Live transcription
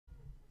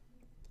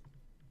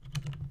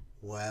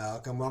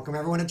Welcome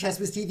everyone to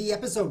ChessWhiz TV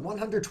episode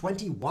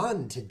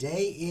 121.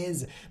 Today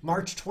is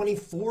March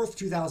 24th,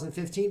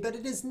 2015, but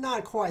it is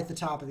not quite the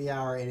top of the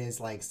hour. It is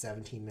like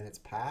 17 minutes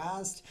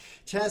past.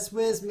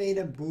 ChessWhiz made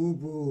a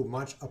boo-boo,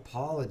 much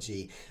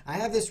apology. I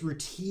have this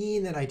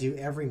routine that I do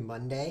every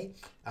Monday,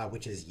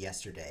 which is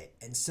yesterday.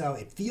 And so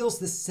it feels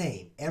the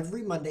same.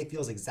 Every Monday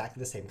feels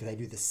exactly the same because I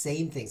do the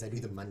same things. I do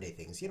the Monday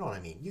things. You know what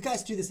I mean? You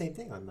guys do the same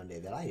thing on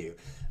Monday that I do.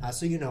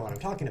 So you know what I'm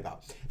talking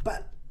about.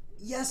 But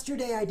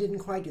yesterday, I didn't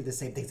quite do the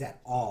same things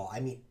at all. I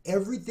mean,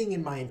 everything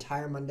in my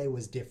entire Monday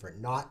was different.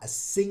 Not a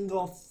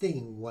single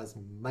thing was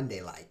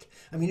Monday-like.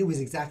 I mean, it was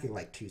exactly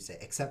like Tuesday,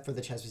 except for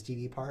the ChessWhiz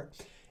TV part.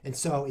 And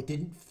so it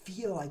didn't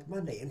feel like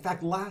Monday. In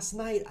fact, last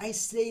night, I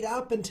stayed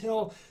up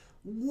until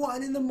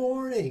 1 in the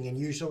morning. And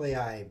usually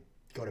I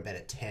go to bed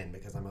at 10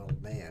 because I'm an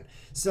old man.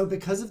 So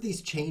because of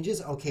these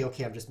changes, okay,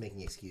 I'm just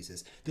making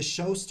excuses. The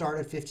show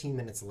started 15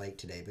 minutes late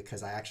today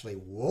because I actually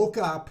woke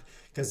up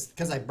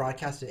because I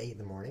broadcast at 8 in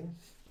the morning.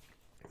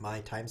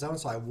 My time zone.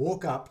 So I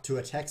woke up to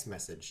a text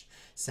message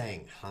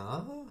saying,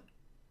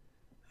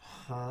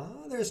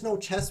 there's no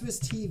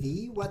ChessWhiz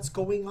TV? What's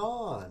going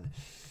on?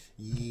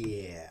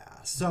 Yeah.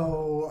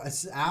 So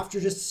after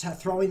just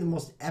throwing the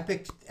most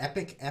epic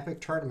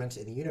tournament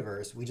in the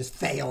universe, we just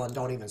fail and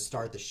don't even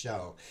start the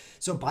show.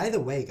 So by the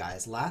way,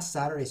 guys, last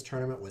Saturday's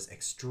tournament was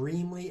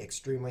extremely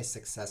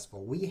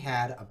successful. We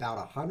had about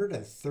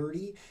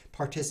 130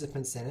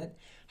 participants in it.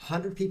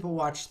 100 people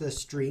watched the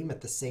stream at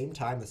the same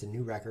time. That's a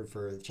new record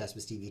for the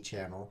ChessWhiz TV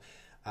channel.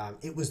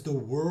 It was the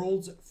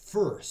world's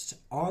first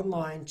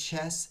online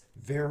chess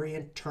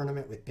variant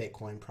tournament with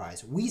Bitcoin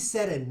prize. We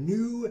set a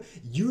new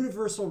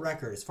universal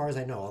record, as far as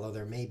I know, although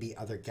there may be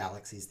other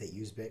galaxies that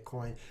use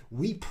Bitcoin.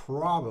 We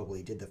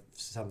probably did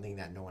something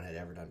that no one had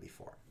ever done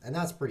before. And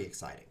that's pretty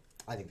exciting.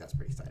 I think that's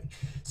pretty exciting.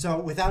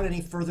 So without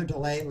any further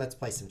delay, let's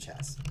play some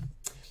chess.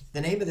 The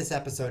name of this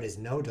episode is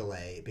No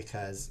Delay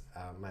because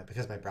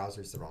my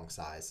browser is the wrong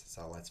size.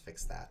 So let's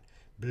fix that.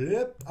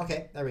 Bloop.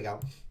 Okay, there we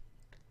go.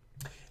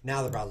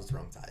 Now the browser's the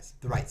wrong size,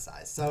 the right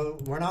size. So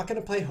we're not going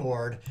to play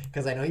Horde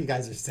because I know you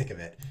guys are sick of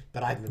it,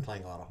 but I've been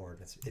playing a lot of Horde.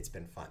 It's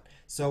been fun.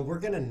 So we're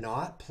going to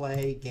not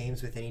play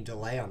games with any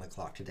delay on the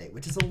clock today,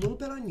 which is a little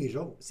bit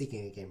unusual.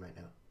 Seeking a game right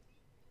now.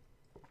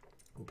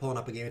 We're pulling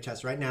up a game of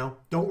chess right now.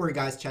 Don't worry,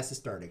 guys. Chess is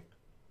starting.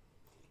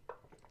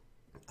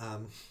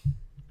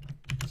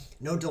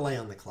 No delay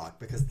on the clock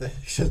because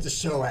the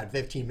show had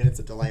 15 minutes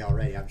of delay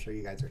already. I'm sure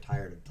you guys are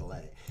tired of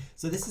delay.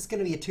 So this is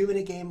going to be a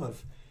 2-minute game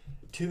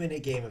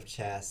of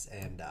chess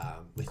and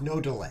with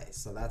no delay.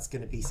 So that's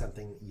going to be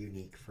something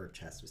unique for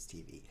ChessWhiz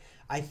TV.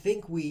 I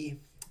think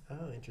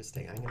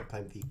interesting. I'm going to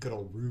play the good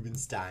old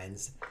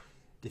Rubinstein's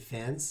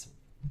defense.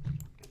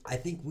 I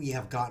think we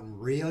have gotten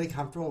really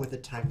comfortable with the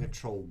time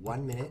control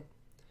 1 minute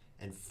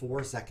and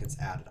 4 seconds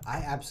added. I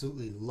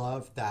absolutely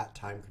love that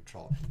time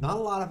control. Not a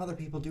lot of other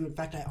people do. In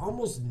fact, I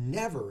almost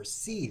never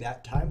see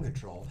that time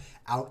control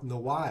out in the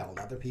wild,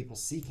 other people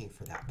seeking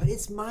for that. But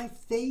it's my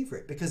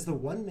favorite because the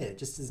 1 minute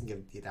just doesn't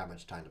give you that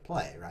much time to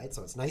play, right?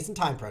 So it's nice and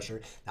time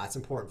pressure. That's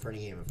important for any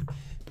game of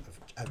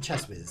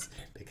ChessWhiz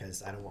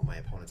because I don't want my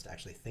opponents to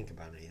actually think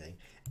about anything.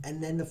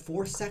 And then the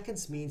 4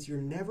 seconds means you're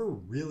never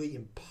really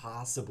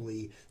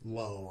impossibly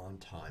low on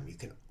time. You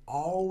can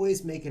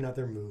always make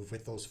another move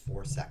with those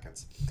 4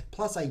 seconds.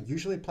 Plus, I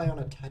usually play on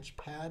a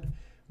touchpad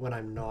when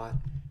I'm not...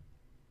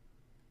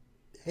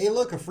 Hey,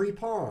 look, a free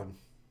pawn.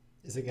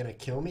 Is it going to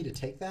kill me to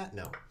take that?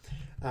 No.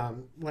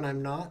 When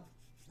I'm not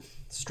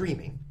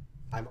streaming,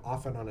 I'm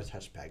often on a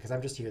touchpad because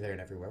I'm just here, there,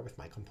 and everywhere with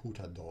my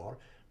computador.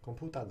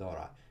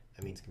 Computadora.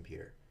 That means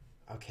computer.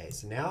 Okay,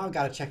 so now I've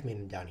got to checkmate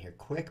him down here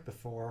quick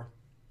before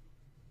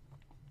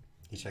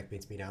he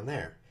checkmates me down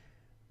there.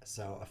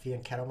 So a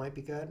fianchetto might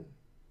be good.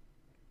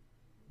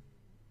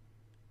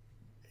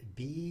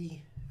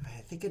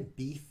 I think a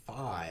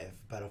b5,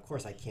 but of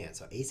course I can't.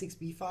 So a6,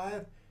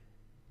 b5,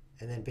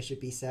 and then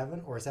bishop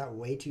b7, or is that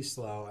way too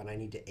slow and I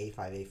need to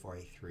a5,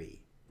 a4, a3?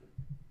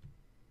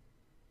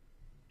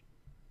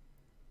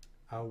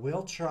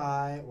 We'll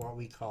try what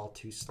we call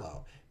too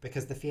slow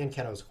because the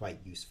fianchetto is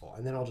quite useful.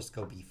 And then I'll just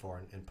go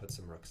b4 and put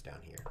some rooks down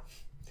here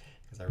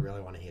because I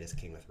really want to hit his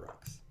king with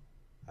rooks.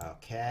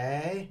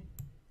 Okay.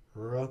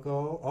 Rook,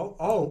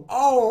 oh,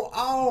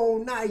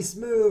 nice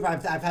move.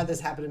 I've had this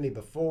happen to me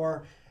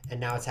before. And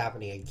now it's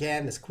happening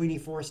again. This queen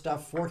e4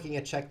 stuff, forking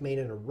a checkmate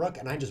and a rook,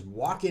 and I just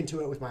walk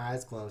into it with my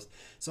eyes closed.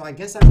 So I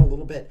guess I'm a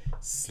little bit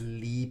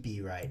sleepy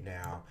right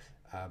now,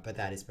 but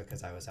that is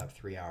because I was up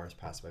 3 hours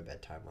past my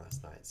bedtime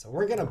last night. So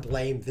we're going to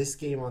blame this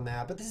game on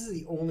that, but this is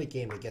the only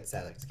game that gets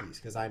that excuse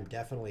because I'm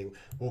definitely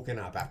woken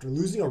up after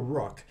losing a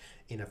rook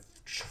in a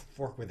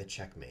fork with a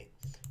checkmate.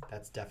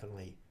 That's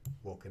definitely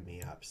woken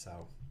me up,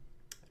 so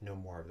no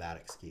more of that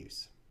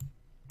excuse.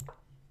 Let's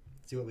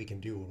see what we can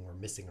do when we're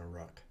missing a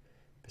rook.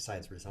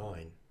 Besides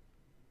resign.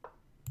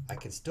 I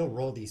can still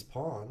roll these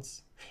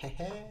pawns.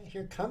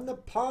 Here come the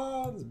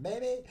pawns,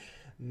 baby.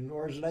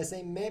 Or should I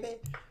say maybe?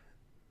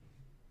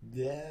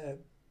 Yeah.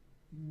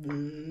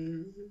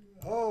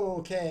 Oh,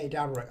 okay,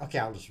 downward. Okay,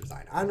 I'll just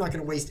resign. I'm not going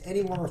to waste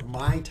any more of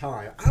my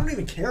time. I don't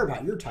even care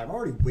about your time. I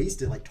already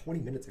wasted like 20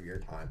 minutes of your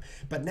time.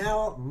 But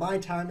now my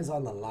time is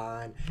on the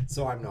line,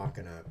 so I'm not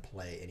going to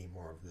play any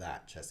more of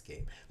that chess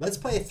game. Let's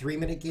play a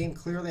 3-minute game.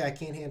 Clearly, I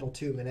can't handle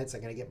 2 minutes.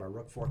 I'm going to get my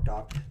rook forked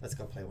off. Let's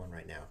go play one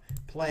right now.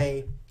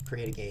 Play,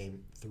 create a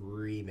game,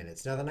 3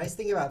 minutes. Now, the nice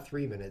thing about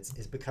 3 minutes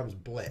is it becomes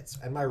blitz.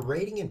 And my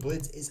rating in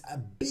blitz is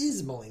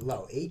abysmally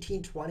low.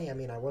 1820, I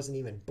mean, I wasn't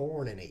even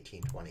born in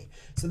 1820.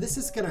 So this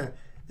is gonna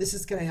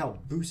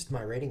help boost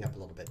my rating up a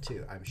little bit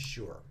too. I'm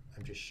sure.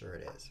 I'm just sure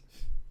it is.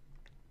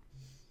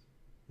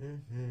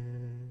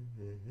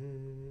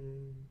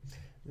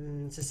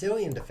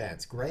 Sicilian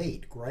defense,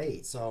 great,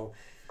 great. So,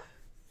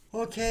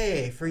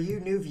 okay, for you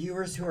new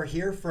viewers who are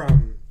here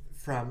from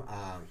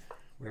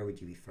where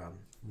would you be from?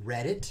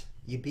 Reddit.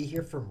 You'd be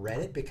here from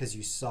Reddit because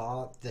you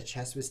saw the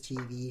Chess Whiz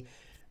TV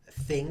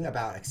thing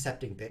about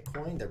accepting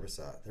Bitcoin. There was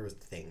a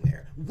thing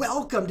there.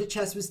 Welcome to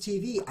Chess Whiz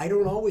TV. I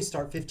don't always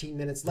start 15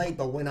 minutes late,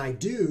 but when I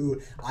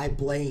do, I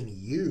blame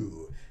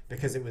you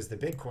because it was the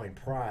Bitcoin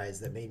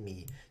prize that made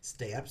me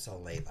stay up so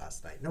late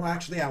last night. No,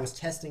 actually, I was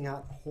testing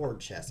out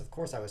Horde Chess. Of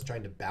course, I was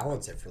trying to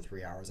balance it for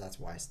 3 hours. That's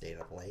why I stayed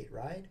up late,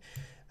 right?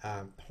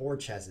 Horde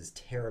Chess is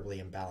terribly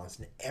imbalanced,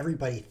 and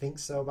everybody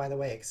thinks so, by the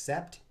way,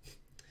 except...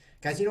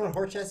 Guys, you know what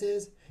Horde Chess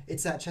is?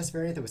 It's that chess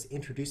variant that was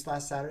introduced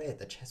last Saturday at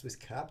the Chess Whiz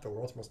Cup, the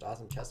world's most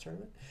awesome chess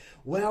tournament.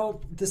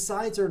 Well, the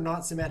sides are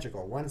not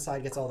symmetrical. One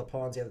side gets all the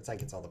pawns, the other side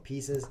gets all the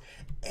pieces.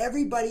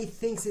 Everybody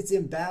thinks it's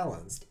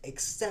imbalanced,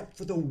 except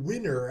for the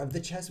winner of the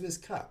Chess Whiz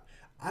Cup.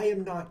 I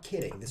am not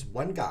kidding. This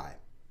one guy,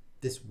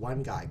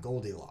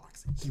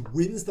 Goldilocks, he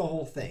wins the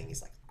whole thing.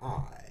 He's like,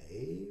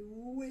 I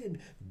win.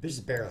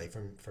 Just barely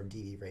from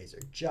DD Razor.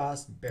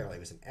 Just barely.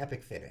 It was an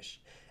epic finish.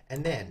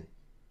 And then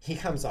he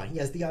comes on. He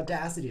has the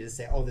audacity to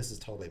say, oh, this is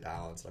totally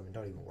balanced. I mean,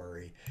 don't even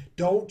worry.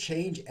 Don't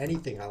change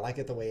anything. I like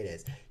it the way it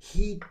is.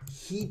 He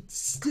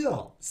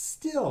still,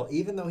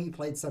 even though he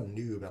played some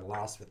noob and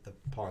lost with the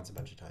pawns a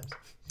bunch of times.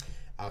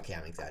 Okay,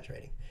 I'm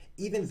exaggerating.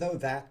 Even though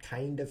that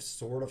kind of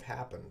sort of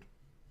happened,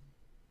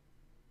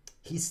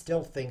 he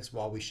still thinks,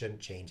 well, we shouldn't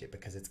change it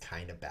because it's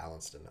kind of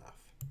balanced enough.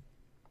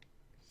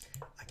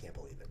 I can't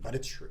believe it, but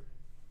it's true.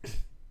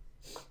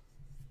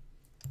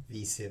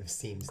 VSim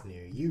seems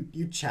new.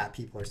 You chat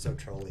people are so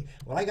trolly.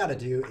 What I gotta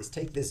do is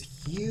take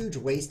this huge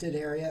wasted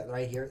area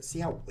right here. See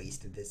how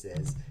wasted this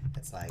is?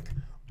 It's like,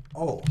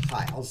 oh,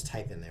 hi. I'll just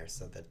type in there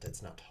so that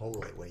it's not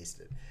totally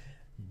wasted.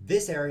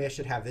 This area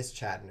should have this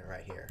chat in it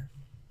right here,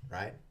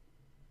 right?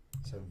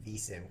 So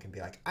VSim can be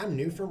like, I'm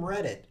new from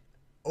Reddit.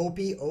 OP,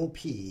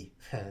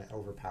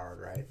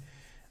 overpowered,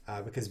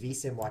 right? Because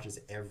VSim watches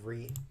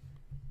every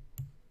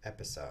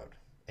episode.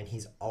 And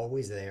he's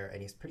always there,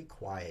 and he's pretty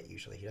quiet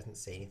usually. He doesn't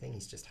say anything.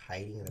 He's just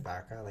hiding in the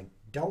background, like,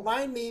 don't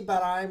mind me,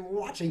 but I'm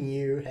watching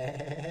you.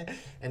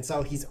 And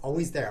so he's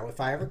always there. If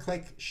I ever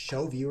click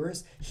show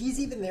viewers, he's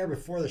even there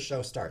before the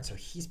show starts. So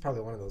he's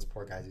probably one of those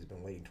poor guys who's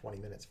been waiting 20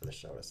 minutes for the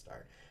show to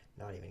start.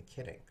 Not even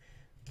kidding.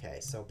 Okay,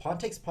 so pawn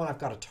takes pawn, I've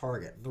got a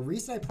target. The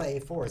reason I play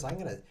a4 is I'm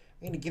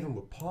gonna give him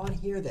a pawn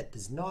here that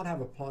does not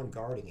have a pawn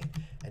guarding it.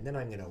 And then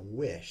I'm gonna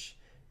wish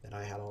that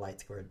I had a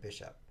light squared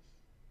bishop.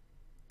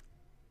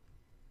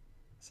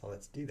 So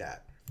let's do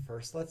that.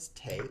 First, let's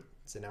take.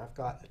 So now I've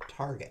got a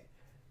target.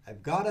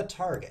 I've got a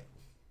target.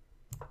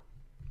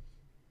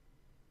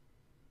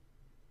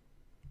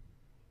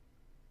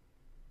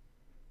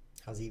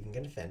 How's he even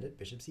going to defend it?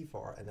 Bishop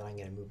c4, and then I'm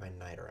going to move my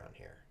knight around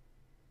here.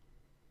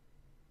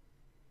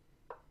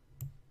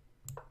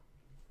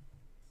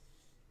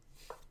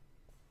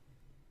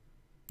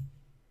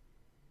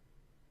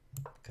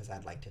 Because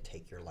I'd like to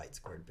take your light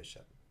squared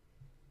bishop.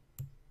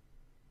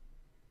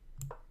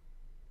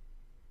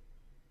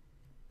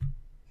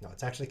 No,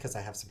 it's actually because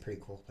I have some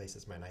pretty cool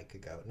places my knight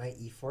could go. Knight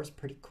e4 is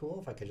pretty cool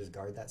if I could just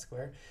guard that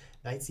square.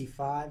 Knight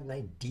c5,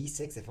 knight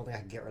d6. If only I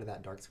could get rid of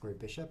that dark square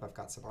bishop. I've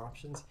got some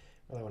options.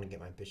 I really want to get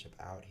my bishop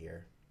out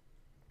here.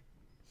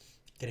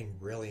 Getting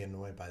really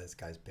annoyed by this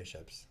guy's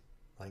bishops.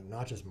 Like,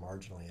 not just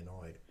marginally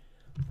annoyed.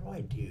 What do I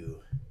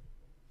do?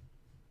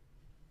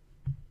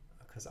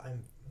 Because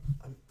I'm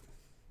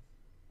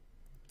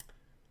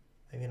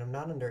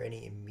not under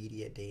any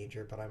immediate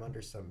danger, but I'm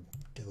under some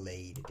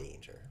delayed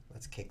danger.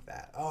 Let's kick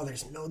that. Oh,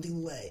 there's no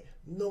delay.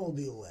 No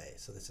delay.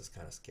 So this is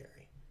kind of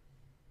scary.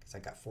 Because I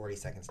got 40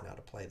 seconds now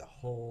to play the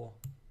whole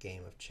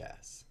game of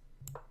chess.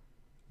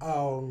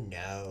 Oh,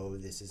 no.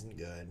 This isn't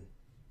good.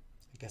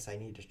 I guess I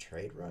need to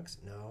trade rooks?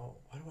 No.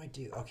 What do I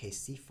do? Okay,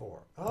 c4.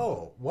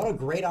 Oh, what a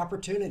great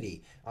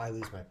opportunity. Oh, I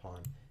lose my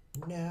pawn.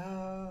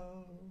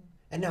 No.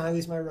 And now I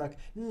lose my rook.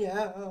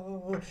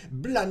 No.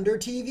 Blunder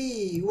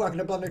TV. Welcome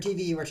to Blunder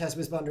TV, where chess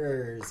whiz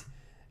blunders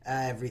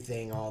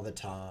everything all the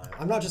time.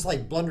 I'm not just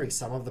like blundering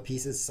some of the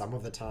pieces some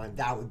of the time.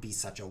 That would be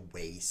such a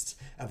waste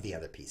of the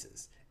other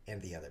pieces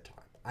and the other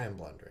time. I am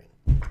blundering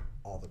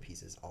all the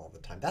pieces all the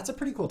time. That's a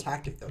pretty cool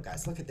tactic though,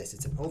 guys. Look at this.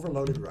 It's an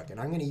overloaded rook, and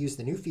I'm going to use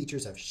the new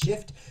features of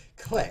shift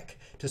click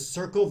to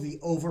circle the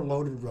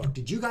overloaded rook.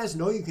 Did you guys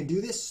know you can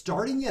do this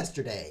starting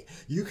yesterday?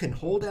 You can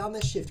hold down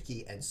the shift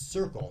key and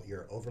circle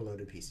your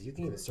overloaded pieces. You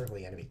can even circle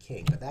the enemy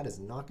king, but that is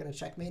not going to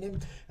checkmate him.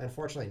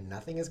 Unfortunately,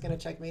 nothing is going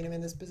to checkmate him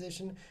in this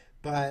position,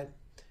 but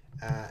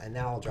and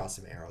now I'll draw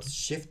some arrows.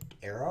 Shift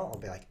arrow, I'll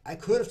be like, I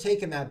could have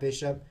taken that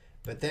bishop,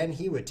 but then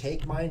he would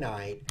take my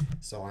knight,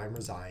 so I'm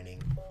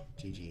resigning.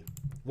 GG.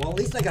 Well, at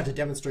least I got to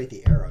demonstrate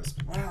the arrows.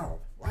 Wow,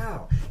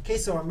 wow. Okay,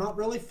 so I'm not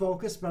really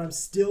focused, but I'm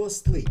still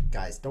asleep.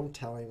 Guys, don't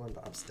tell anyone,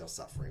 but I'm still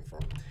suffering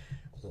from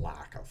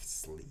lack of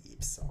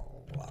sleep,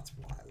 so that's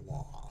why I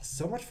lost.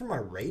 So much for my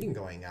rating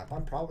going up.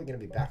 I'm probably going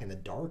to be back in the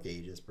dark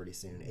ages pretty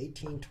soon.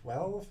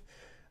 1812?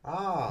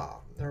 Ah,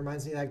 that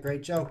reminds me of that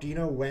great joke. Do you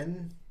know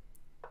when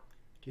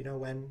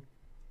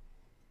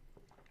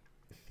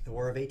the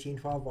War of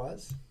 1812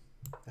 was?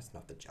 That's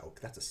not the joke.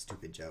 That's a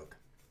stupid joke.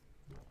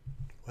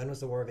 When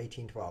was the War of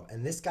 1812?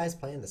 And this guy's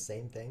playing the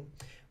same thing?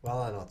 Well,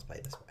 I know let's play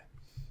it this way.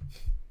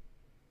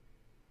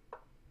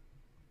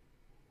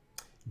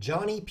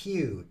 Johnny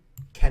Pugh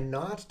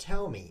cannot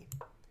tell me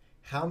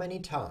how many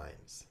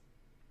times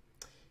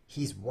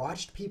he's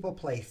watched people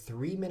play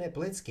 3-minute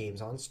blitz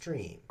games on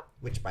stream,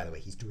 which, by the way,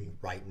 he's doing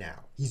right now.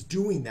 He's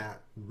doing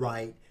that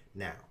right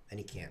now, and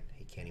he can't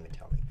even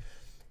tell me.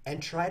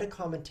 And try to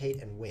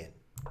commentate and win,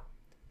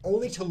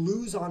 only to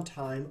lose on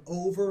time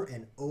over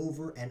and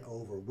over and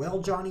over. Well,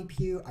 Johnny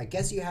Pugh, I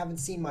guess you haven't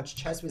seen much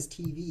Chess Whiz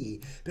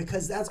TV,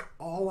 because that's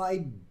all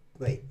I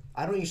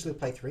don't usually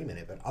play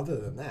 3-minute, but other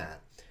than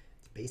that,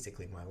 it's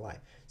basically my life.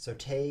 So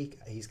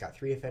he's got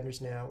 3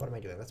 defenders now. What am I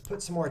doing? Let's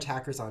put some more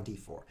attackers on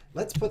d4.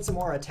 Let's put some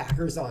more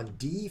attackers on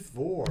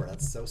d4.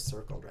 That's so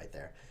circled right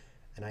there.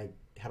 And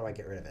how do I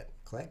get rid of it?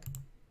 Click.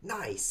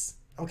 Nice.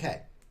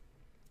 Okay.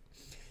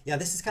 Yeah,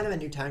 this is kind of a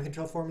new time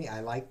control for me. I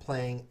like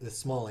playing the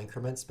small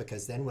increments,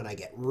 because then when I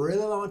get really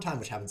low on time,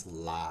 which happens a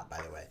lot, by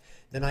the way,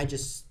 then I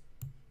just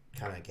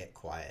kind of get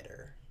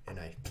quieter and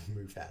I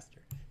move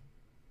faster.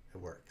 It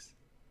works.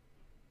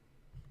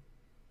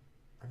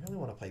 I really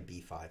want to play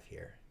b5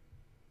 here,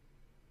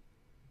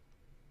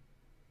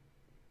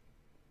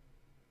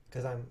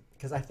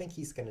 because I think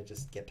he's going to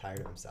just get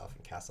tired of himself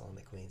and castle on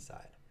the queen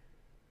side.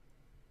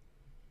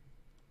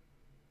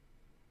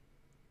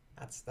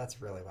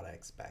 That's really what I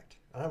expect.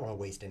 I don't want to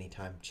waste any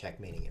time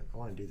checkmating him. I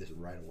want to do this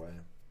right away.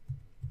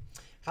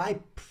 Hi,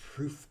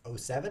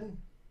 Proof07.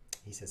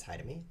 He says hi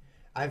to me.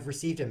 I've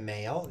received a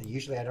mail.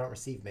 Usually I don't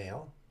receive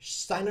mail.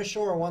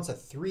 Sinoshore wants a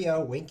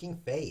 3-0 winking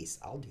face.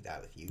 I'll do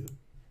that with you.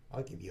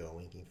 I'll give you a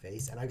winking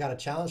face. And I got a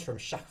challenge from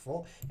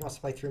Shakful. He wants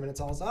to play 3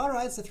 minutes all. All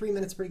right, so 3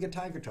 minutes, pretty good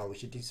time control. We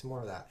should do some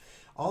more of that.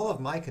 All of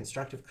my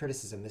constructive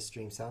criticism this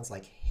stream sounds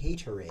like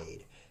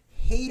haterade.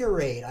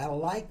 Haterade, I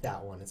like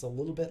that one. It's a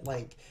little bit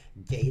like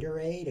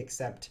Gatorade,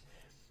 except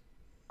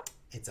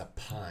it's a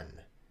pun.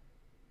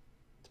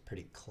 It's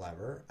pretty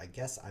clever. I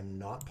guess I'm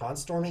not pawn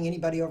storming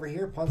anybody over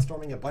here. Pawn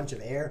storming a bunch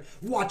of air.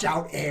 Watch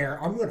out, air.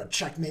 I'm going to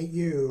checkmate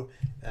you.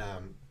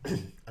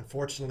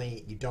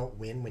 Unfortunately, you don't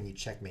win when you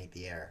checkmate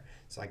the air.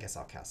 So I guess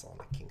I'll castle on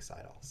the king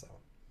side also.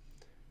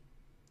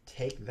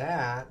 Take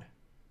that.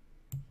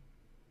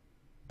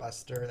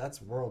 Buster.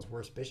 That's world's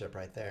worst bishop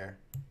right there.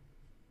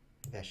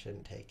 Maybe I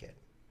shouldn't take it.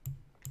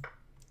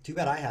 Too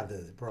bad I have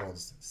the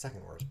world's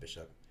second worst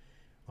bishop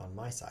on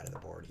my side of the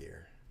board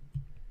here.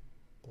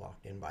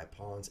 Blocked in by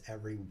pawns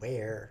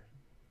everywhere.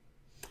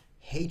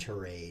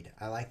 Haterade.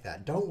 I like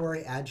that. Don't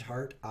worry,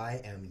 Adgeheart. I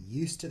am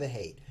used to the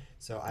hate,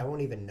 so I won't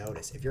even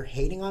notice. If you're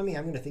hating on me,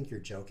 I'm going to think you're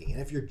joking. And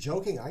if you're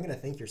joking, I'm going to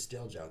think you're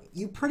still joking.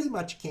 You pretty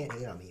much can't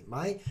hate on me.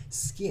 My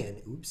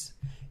skin, oops,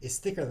 is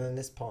thicker than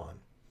this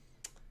pawn.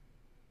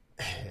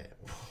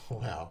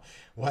 Well,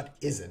 what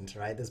isn't,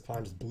 right? This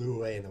pawn just blew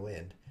away in the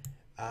wind.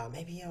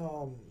 Maybe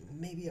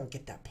I'll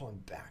get that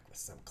pawn back with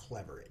some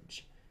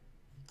cleverage.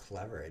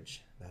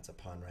 Cleverage. That's a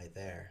pawn right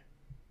there.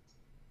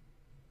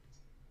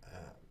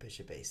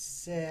 Bishop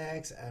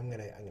a6. I'm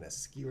gonna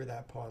skewer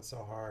that pawn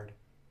so hard.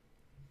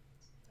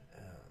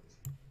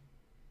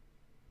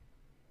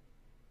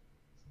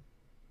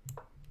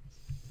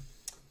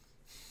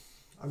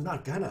 I'm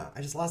not gonna.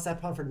 I just lost that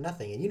pawn for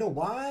nothing, and you know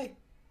why?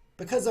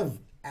 Because of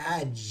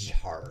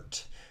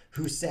Adgeheart,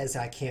 who says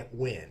I can't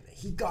win.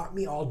 He got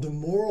me all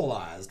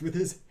demoralized with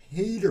his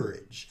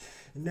haterage.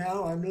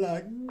 Now I'm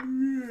like,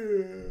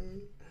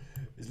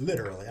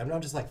 literally. I'm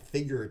not just like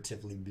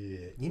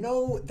figuratively. You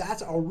know,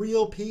 that's a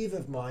real peeve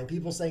of mine.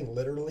 People saying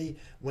literally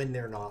when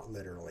they're not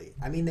literally.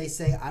 I mean, they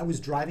say, I was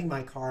driving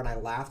my car and I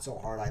laughed so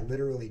hard I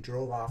literally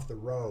drove off the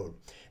road.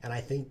 And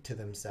I think to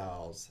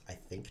themselves,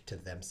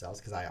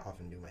 because I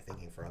often do my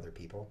thinking for other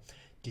people,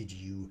 did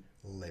you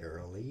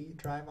literally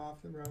drive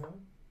off the road?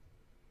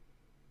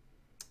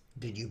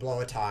 Did you blow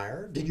a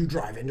tire? Did you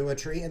drive into a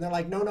tree? And they're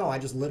like, no, I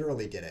just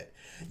literally did it.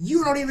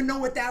 You don't even know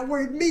what that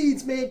word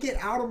means, man. Get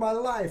out of my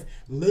life.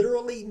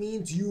 Literally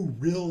means you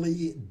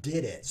really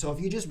did it. So if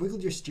you just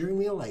wiggled your steering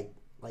wheel like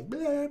like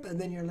blurb, and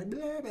then you're like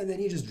blurb, and then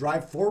you just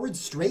drive forward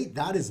straight.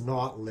 That is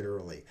not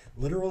literally.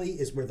 Literally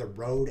is where the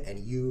road and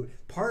you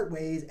part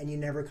ways and you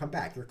never come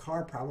back. Your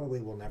car probably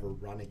will never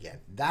run again.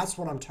 That's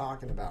what I'm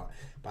talking about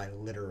by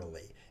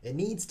literally. It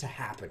needs to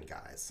happen,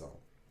 guys. So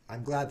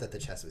I'm glad that the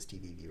Chess Whiz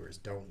TV viewers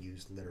don't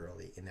use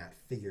literally in that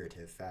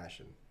figurative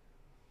fashion.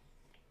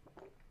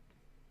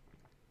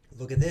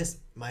 Look at this.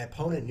 My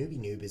opponent, Newbie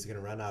Noob, is going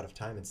to run out of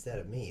time instead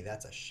of me.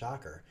 That's a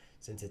shocker,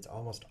 since it's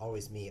almost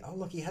always me. Oh,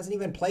 look, he hasn't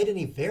even played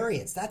any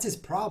variants. That's his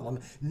problem.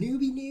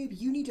 Newbie Noob,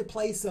 you need to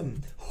play some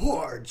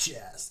Horde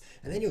Chess,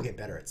 and then you'll get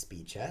better at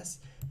speed chess.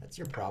 That's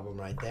your problem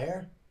right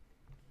there.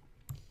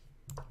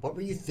 What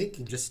were you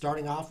thinking just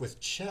starting off with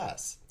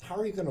chess? How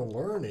are you going to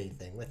learn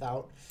anything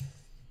without...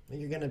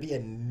 You're going to be a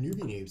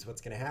Newbie Noobs.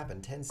 What's going to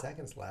happen? 10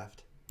 seconds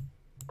left.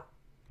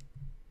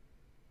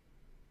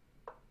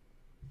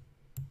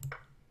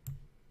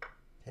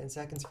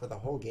 Seconds for the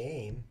whole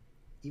game.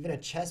 Even a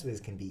Chess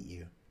Whiz can beat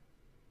you.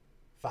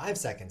 5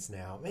 seconds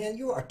now. Man,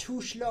 you are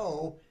too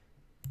slow.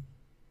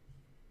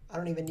 I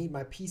don't even need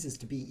my pieces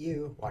to beat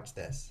you. Watch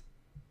this.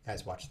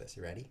 Guys, watch this.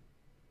 You ready?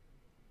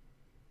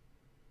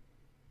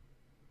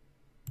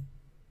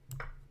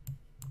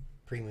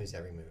 Pre-moves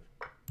every move.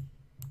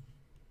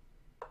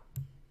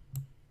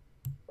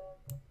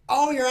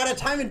 Oh, you're out of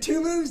time in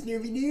 2 moves,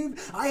 Newbie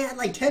Noob. I had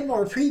like 10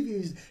 more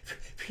preview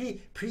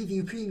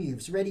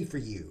moves ready for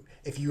you.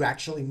 If you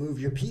actually move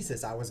your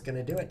pieces, I was going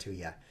to do it to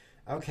you.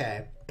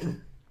 Okay.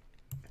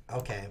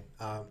 Okay.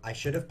 I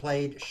should have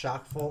played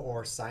Shockful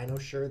or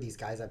Sinosure, these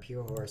guys up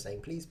here who are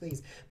saying, please,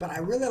 please. But I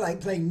really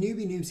like playing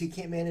Newbie Noobs who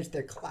can't manage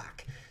their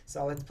clock.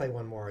 So let's play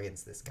one more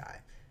against this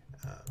guy.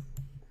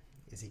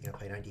 Is he going to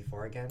play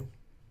 94 again?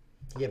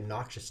 He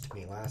obnoxious to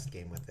me last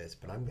game with this,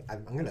 but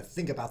I'm going to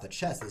think about the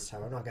chess this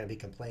time. I'm not going to be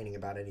complaining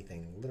about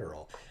anything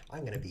literal.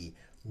 I'm going to be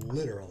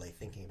literally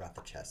thinking about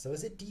the chess. So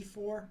is it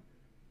d4?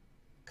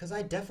 Because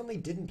I definitely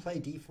didn't play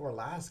d4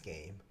 last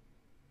game.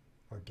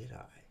 Or did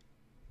I?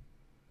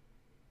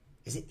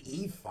 Is it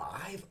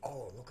e5?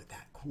 Oh, look at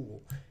that.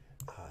 Cool.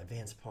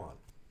 Advanced pawn.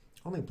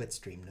 Only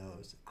Blitzstream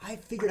knows. I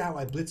figured out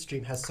why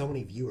Blitzstream has so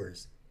many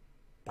viewers,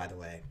 by the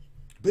way.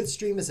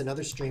 Blitzstream is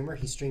another streamer.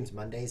 He streams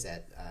Mondays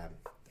at...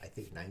 I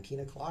think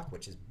 19 o'clock,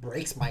 which is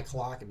breaks my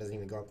clock. It doesn't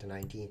even go up to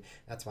 19.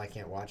 That's why I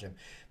can't watch him.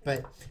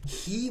 But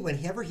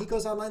whenever he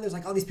goes online, there's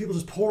like all these people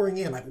just pouring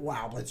in, like,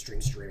 wow,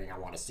 Blitzstream streaming. I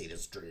want to see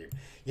this stream.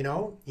 You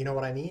know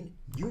what I mean?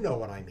 You know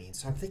what I mean.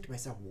 So I'm thinking to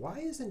myself, why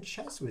isn't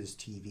Chess Whiz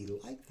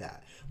TV like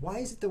that? Why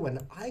is it that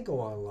when I go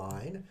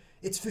online,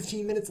 it's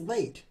 15 minutes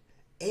late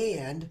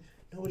and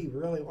nobody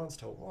really wants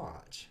to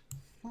watch?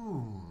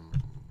 And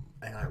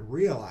I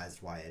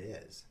realized why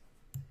it is.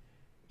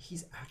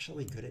 He's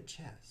actually good at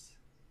chess.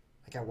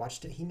 I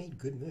watched it, he made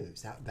good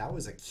moves. That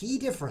was a key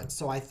difference.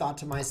 So I thought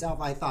to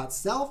myself, I'm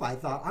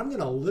going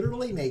to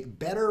literally make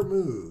better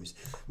moves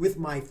with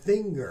my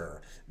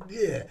finger.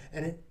 Yeah.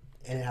 And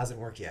it hasn't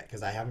worked yet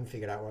because I haven't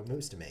figured out what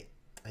moves to make.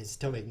 I'm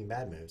still making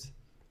bad moves.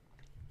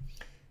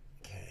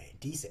 Okay,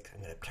 d6. I'm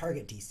going to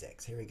target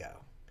d6. Here we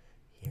go.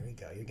 Here we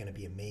go. You're going to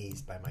be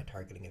amazed by my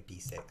targeting of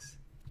d6.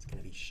 It's going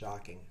to be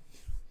shocking.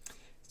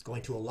 It's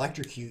going to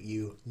electrocute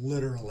you,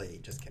 literally.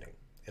 Just kidding.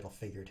 It'll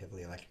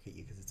figuratively electrocute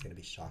you because it's going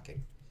to be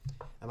shocking.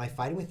 Am I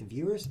fighting with the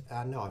viewers?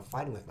 No, I'm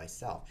fighting with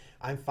myself.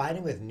 I'm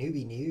fighting with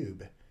Newbie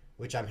Noob,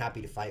 which I'm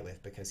happy to fight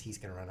with because he's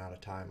going to run out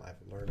of time.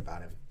 I've learned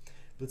about him.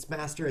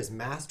 Blitzmaster is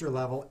master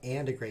level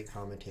and a great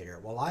commentator.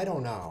 Well, I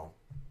don't know.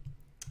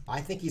 I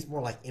think he's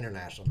more like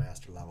international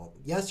master level.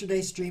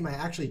 Yesterday's stream, I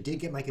actually did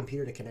get my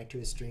computer to connect to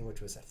his stream,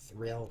 which was a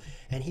thrill.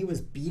 And he was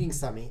beating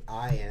some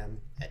IM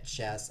at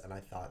chess, and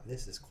I thought,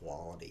 this is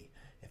quality.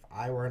 If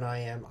I were an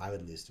IM, I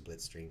would lose to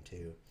Blitzstream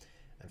too.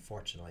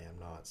 Unfortunately, I'm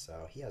not.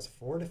 So he has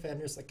 4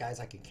 defenders, like guys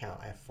I can count.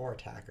 I have 4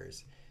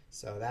 attackers.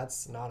 So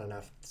that's not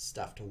enough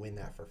stuff to win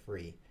that for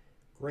free.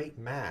 Great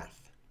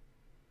math.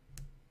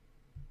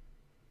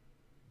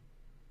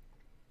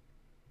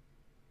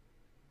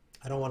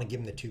 I don't want to give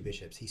him the 2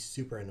 bishops. He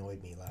super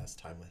annoyed me last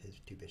time with his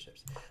 2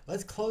 bishops.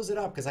 Let's close it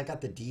up because I got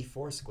the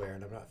d4 square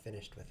and I'm not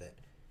finished with it.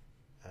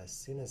 As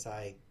soon as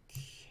I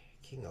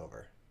king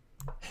over.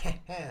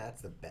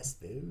 That's the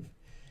best move.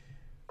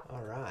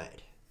 All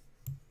right.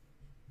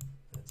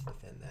 Let's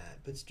defend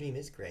that. Blitzstream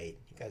is great.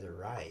 You guys are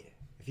right.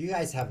 If you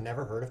guys have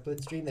never heard of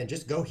Blitzstream, then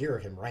just go hear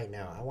of him right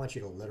now. I want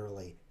you to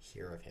literally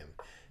hear of him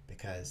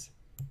because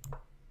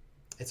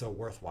it's a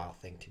worthwhile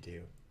thing to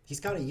do. He's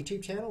got a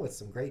YouTube channel with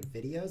some great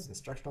videos,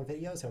 instructional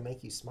videos. He'll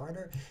make you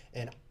smarter.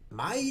 And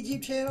my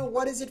YouTube channel,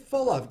 what is it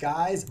full of,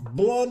 guys?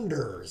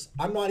 Blunders.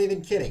 I'm not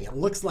even kidding. It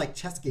looks like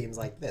chess games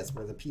like this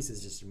where the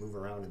pieces just move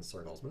around in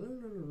circles.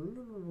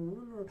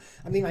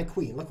 I mean, my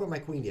queen. Look what my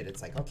queen did.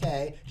 It's like,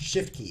 okay,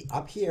 shift key.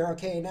 Up here.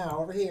 Okay, now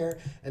over here.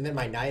 And then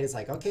my knight is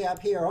like, okay,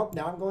 up here. Oh,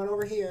 now I'm going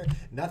over here.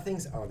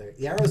 Nothing's... Oh, the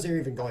arrows are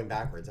even going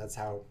backwards. That's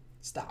how...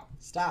 Stop.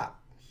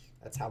 Stop.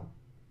 That's how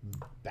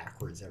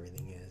backwards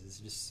everything is. It's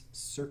just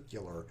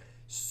circular.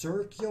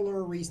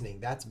 Circular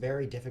reasoning. That's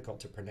very difficult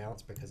to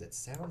pronounce because it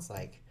sounds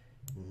like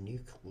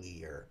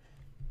nuclear.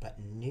 But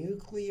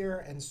nuclear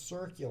and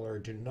circular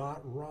do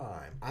not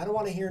rhyme. I don't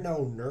want to hear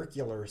no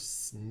nuclear,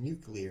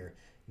 nuclear,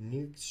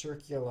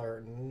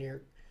 circular,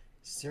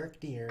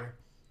 circular.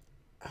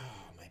 Oh,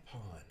 my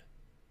pawn.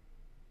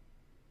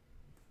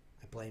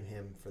 I blame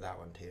him for that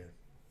one too.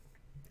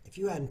 If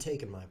you hadn't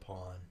taken my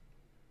pawn,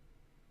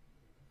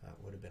 that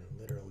would have been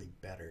literally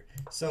better.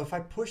 So if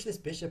I push this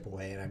bishop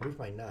away and I move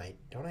my knight,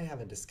 don't I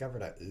have a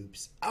discovered a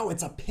oops? Oh,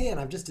 it's a pin.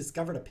 I've just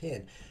discovered a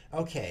pin.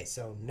 Okay,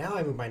 so now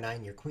I move my knight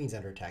and your queen's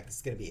under attack. This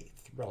is going to be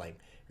thrilling.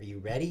 Are you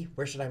ready?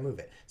 Where should I move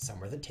it?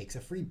 Somewhere that takes a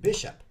free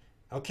bishop.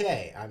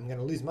 Okay, I'm going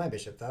to lose my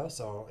bishop though,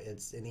 so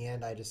it's in the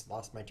end I just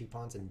lost my 2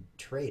 pawns and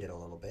traded a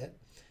little bit.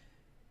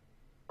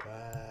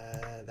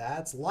 But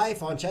that's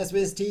life on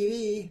ChessWhiz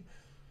TV.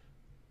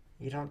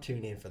 You don't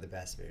tune in for the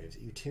best moves.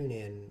 You tune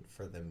in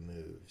for the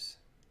moves.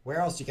 Where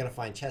else are you going to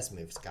find chess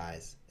moves,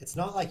 guys? It's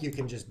not like you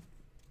can just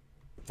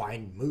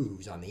find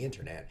moves on the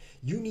internet.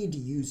 You need to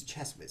use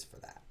ChessWhiz for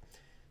that.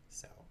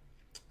 So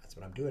that's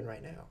what I'm doing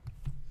right now.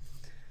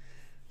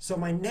 So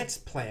my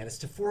next plan is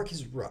to fork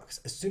his rooks.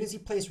 As soon as he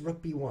plays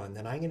rook b1,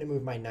 then I'm going to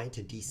move my knight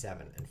to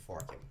d7 and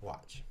fork him.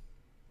 Watch.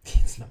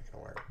 It's not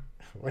going to work.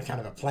 What kind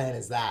of a plan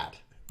is that?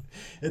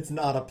 It's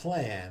not a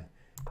plan.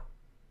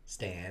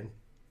 Stan.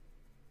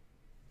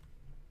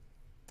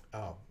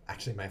 Oh,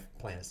 actually my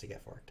plan is to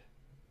get forked.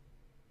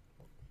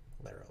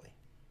 Literally.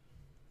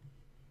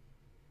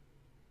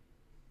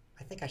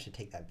 I think I should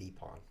take that b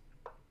pawn.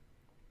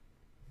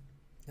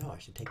 No, I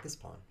should take this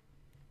pawn.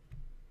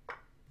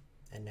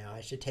 And now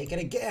I should take it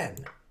again.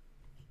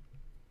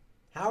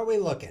 How are we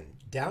looking?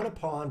 Down a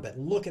pawn, but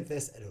look at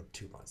this. Oh,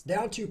 2 pawns.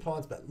 Down 2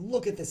 pawns, but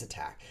look at this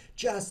attack.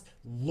 Just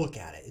look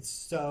at it. It's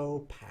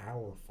so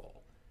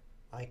powerful.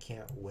 I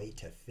can't wait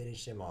to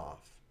finish him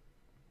off.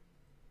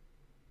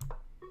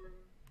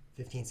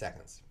 15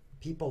 seconds.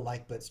 People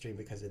like Blitzstream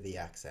because of the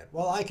accent.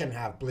 Well, I can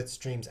have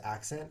Blitzstream's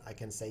accent. I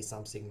can say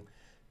something.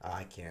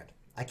 I can't.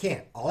 I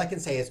can't. All I can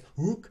say is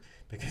wook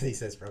because he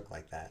says rook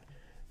like that.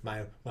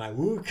 My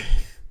wook.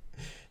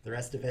 The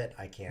rest of it,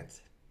 I can't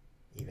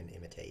even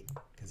imitate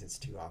because it's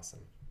too awesome.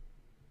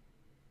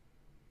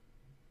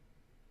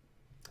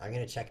 I'm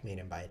going to checkmate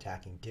him by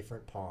attacking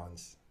different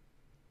pawns.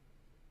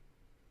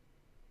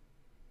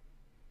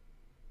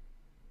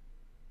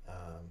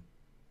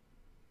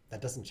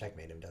 That doesn't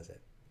checkmate him, does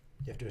it?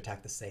 You have to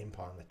attack the same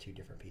pawn with 2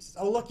 different pieces.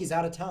 Oh, look, he's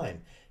out of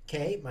time.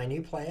 Okay, my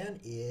new plan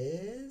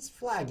is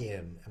flag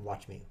him. And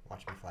watch me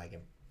flag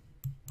him.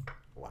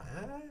 What?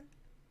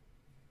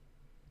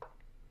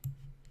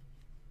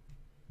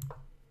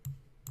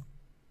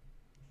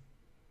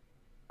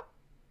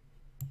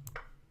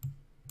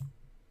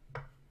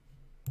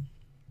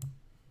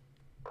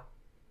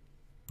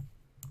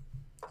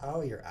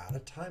 Oh, you're out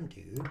of time,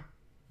 dude.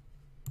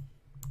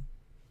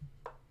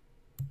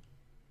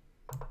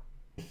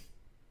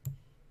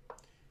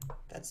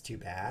 That's too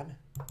bad.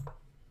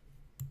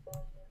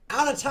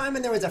 Out of time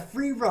and there was a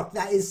free rook.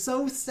 That is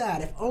so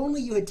sad. If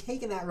only you had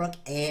taken that rook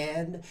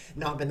and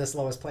not been the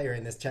slowest player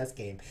in this chess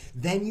game,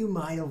 then you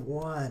might have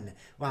won.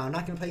 Wow, I'm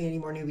not going to play any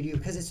more new video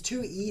because it's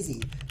too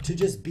easy to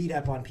just beat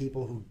up on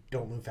people who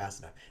don't move fast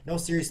enough. No,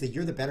 seriously,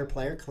 you're the better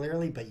player,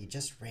 clearly, but you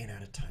just ran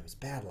out of time. It's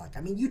bad luck.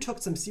 I mean, you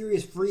took some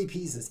serious free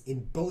pieces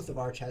in both of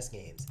our chess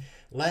games.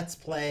 Let's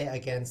play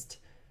against,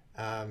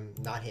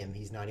 not him.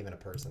 He's not even a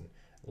person.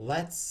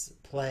 Let's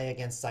play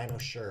against Sino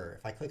Sure.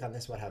 If I click on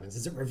this, what happens?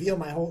 Does it reveal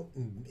my whole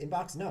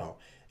inbox? No.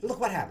 Look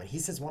what happened. He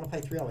says, want to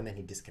play 3-0, and then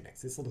he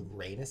disconnects. This little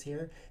grayness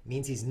here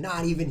means he's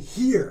not even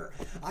here.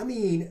 I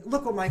mean,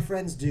 look what my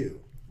friends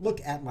do. Look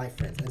at my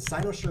friends. And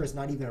Sino Sure is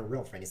not even a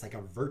real friend. He's like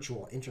a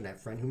virtual internet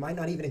friend who might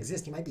not even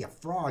exist. He might be a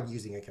frog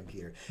using a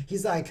computer.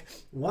 He's like,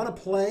 want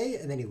to play?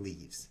 And then he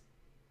leaves.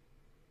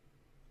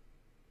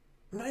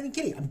 I'm not even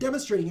kidding. I'm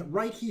demonstrating it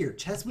right here.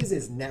 ChessWhiz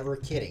is never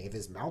kidding. If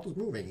his mouth is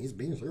moving, he's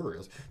being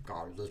serious.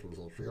 God, this was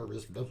a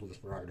serious business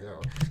right here.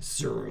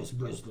 Serious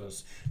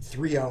business.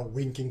 3-0,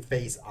 winking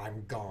face,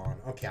 I'm gone.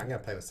 Okay, I'm going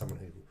to play with someone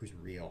who's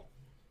real.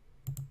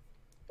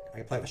 I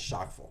can play with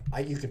Shockful.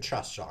 You can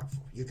trust Shockful.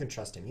 You can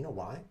trust him. You know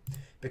why?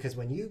 Because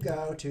when you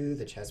go to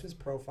the ChessWhiz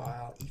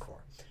profile, E4,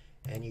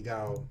 and you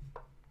go,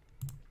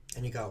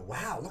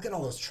 wow, look at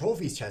all those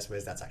trophies,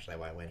 ChessWhiz. That's actually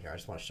why I went here. I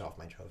just want to show off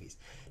my trophies.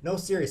 No,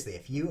 seriously,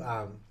 if you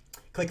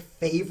click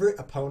favorite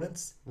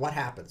opponents, what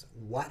happens?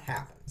 What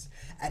happens?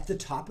 At the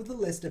top of the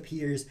list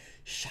appears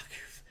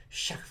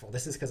Schachful.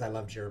 This is because I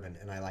love German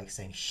and I like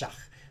saying Schach,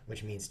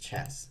 which means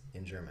chess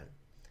in German.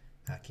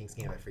 King's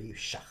Gambit for you,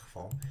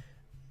 Schachful.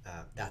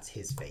 That's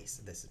his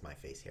face. This is my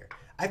face here.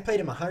 I've played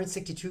him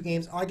 162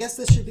 games. Oh, I guess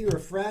this should be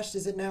refreshed.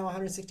 Is it now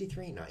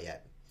 163? Not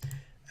yet.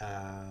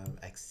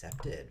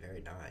 Accepted.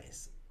 Very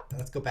nice.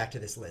 Let's go back to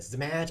this list.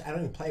 Zmaj, I don't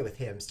even play with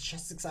him.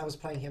 Just because I was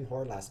playing him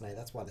Horde last night.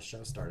 That's why the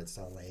show started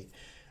so late.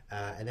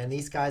 And then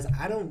these guys,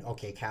 I don't,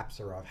 okay,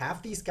 Kapsarov.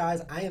 Half these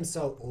guys, I am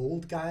so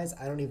old, guys,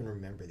 I don't even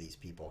remember these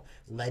people.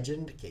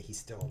 Legend, okay, he's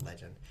still a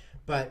legend.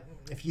 But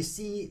if you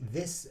see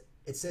this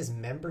It says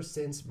member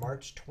since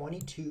March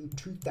 22,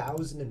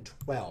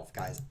 2012,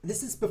 guys.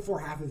 This is before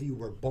half of you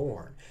were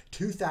born.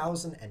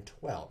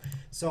 2012.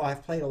 So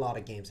I've played a lot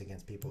of games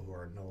against people who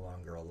are no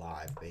longer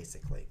alive,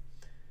 basically.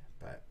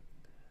 But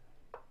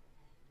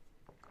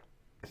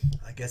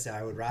I guess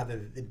I would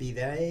rather it be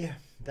they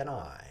than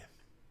I.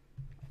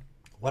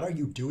 What are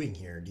you doing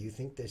here? Do you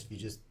think that if you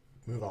just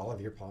move all of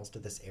your pawns to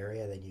this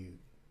area, then you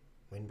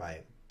win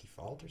by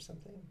default or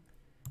something?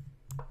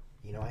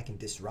 You know, I can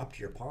disrupt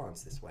your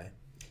pawns this way.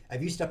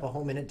 I've used up a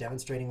whole minute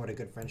demonstrating what a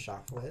good French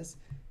shuffle is,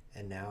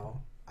 and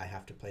now I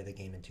have to play the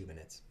game in 2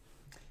 minutes.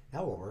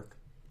 That will work.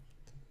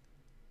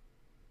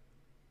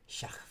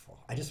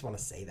 Shuffle. I just want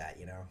to say that,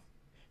 you know.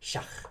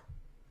 Schach.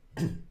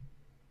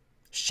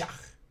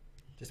 Schach.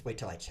 Just wait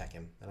till I check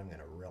him, then I'm going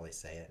to really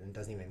say it. And it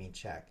doesn't even mean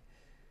check.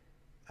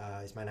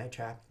 Is my knight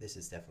trapped? This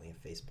is definitely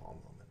a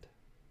facepalm moment.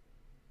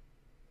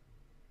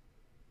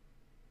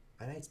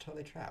 My knight's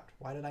totally trapped.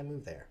 Why did I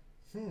move there?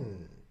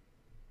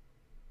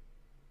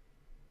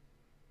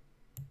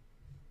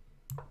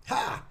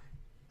 Ha!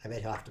 I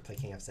bet he'll have to play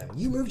king f7.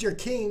 You moved your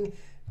king.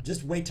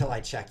 Just wait till I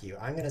check you.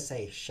 I'm going to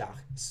say schach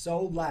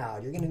so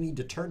loud. You're going to need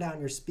to turn down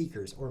your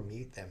speakers or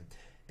mute them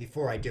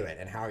before I do it.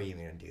 And how are you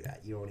going to do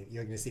that? You're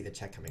going to see the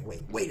check coming.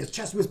 Wait, his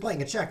chess was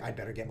playing a check. I'd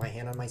better get my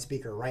hand on my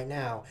speaker right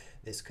now.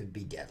 This could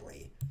be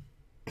deadly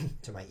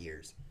to my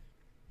ears.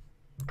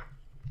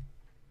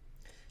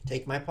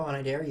 Take my pawn,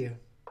 I dare you.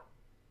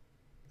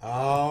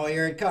 Oh,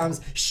 here it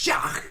comes.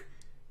 Schach!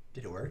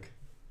 Did it work?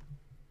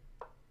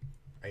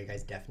 Are you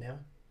guys deaf now?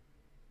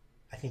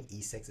 I think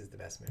e6 is the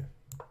best move.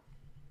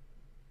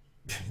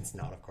 It's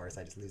not, of course.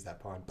 I just lose that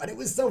pawn. But it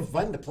was so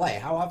fun to play.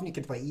 How often you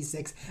can play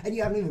e6 and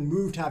you haven't even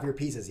moved half your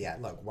pieces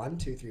yet. Look, 1,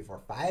 2, 3, 4,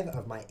 5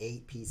 of my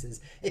 8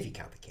 pieces, if you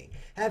count the king,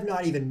 have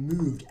not even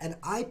moved. And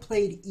I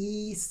played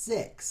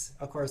e6.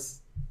 Of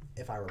course,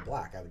 if I were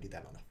black, I would do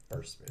that on the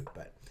first move.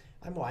 But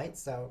I'm white,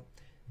 so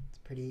it's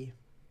pretty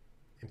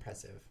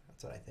impressive.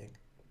 That's what I think.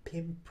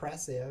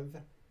 Impressive.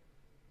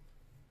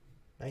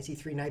 Knight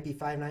c3, knight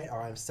b5, knight. Oh,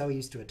 I'm so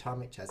used to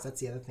atomic chess.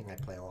 That's the other thing I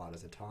play a lot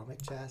is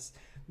atomic chess.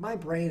 My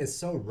brain is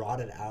so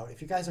rotted out.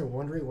 If you guys are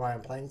wondering why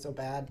I'm playing so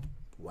bad,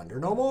 wonder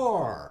no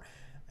more.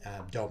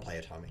 Don't play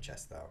atomic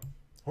chess, though.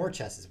 Horde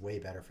chess is way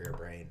better for your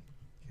brain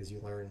because you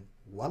learn,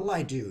 what'll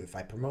I do if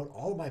I promote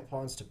all of my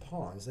pawns to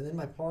pawns and then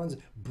my pawns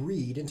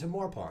breed into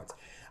more pawns?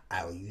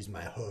 I will use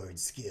my horde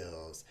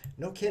skills.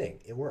 No kidding.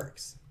 It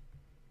works.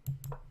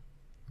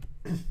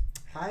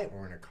 Hi,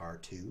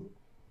 Ornicar 2.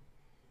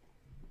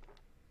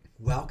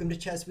 Welcome to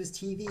ChessWiz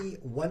TV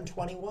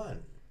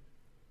 121.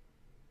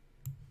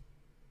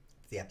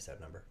 It's the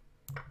episode number.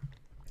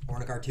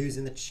 Ornicar 2 is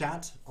in the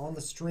chat on the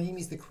stream.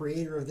 He's the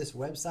creator of this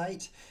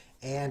website,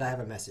 and I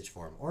have a message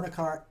for him.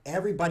 Ornicar,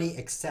 everybody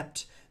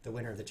except the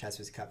winner of the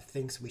ChessWiz Cup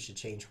thinks we should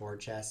change Horde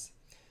Chess,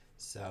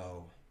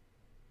 so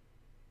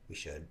we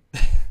should.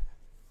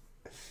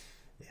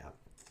 Yeah,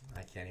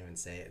 I can't even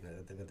say it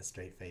with a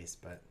straight face,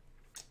 but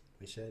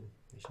we should.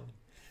 We should.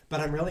 But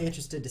I'm really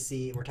interested to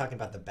see, we're talking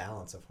about the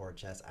balance of Horde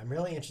Chess. I'm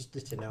really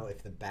interested to know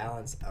if the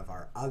balance of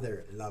our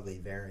other lovely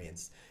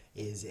variants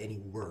is any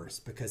worse.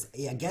 Because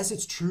I guess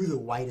it's true that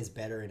white is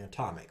better in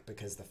atomic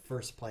because the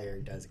first player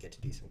does get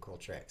to do some cool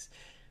tricks.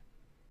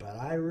 But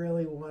I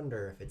really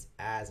wonder if it's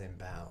as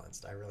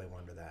imbalanced. I really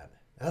wonder that.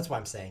 And that's why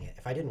I'm saying it.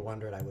 If I didn't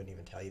wonder it, I wouldn't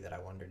even tell you that I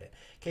wondered it.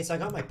 Okay, so I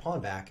got my pawn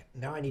back.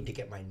 Now I need to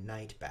get my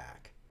knight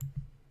back.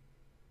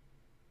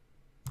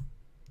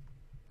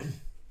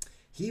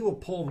 He will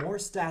pull more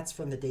stats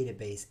from the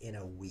database in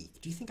a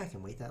week. Do you think I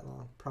can wait that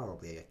long?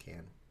 Probably I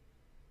can.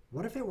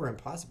 What if it were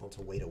impossible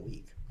to wait a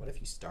week? What if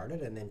you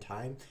started and then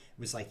time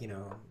was like, you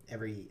know,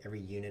 every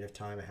unit of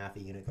time, a half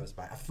a unit goes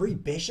by. A free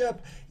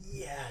bishop?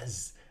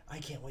 Yes! I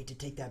can't wait to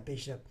take that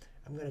bishop.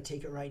 I'm going to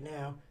take it right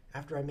now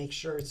after I make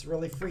sure it's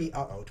really free.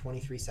 Uh-oh,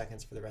 23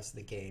 seconds for the rest of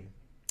the game.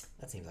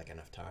 That seems like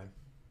enough time.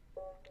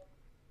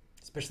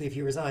 Especially if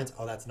he resigns.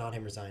 Oh, that's not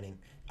him resigning.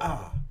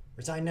 Ah,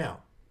 resign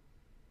now.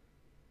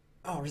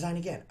 Oh, resign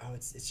again. Oh,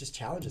 it's just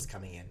challenges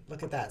coming in.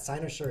 Look at that.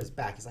 Cynosure is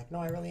back. He's like, no,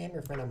 I really am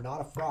your friend. I'm not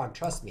a frog.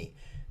 Trust me.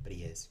 But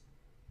he is.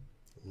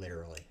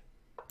 Literally.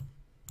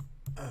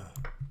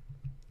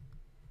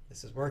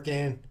 This is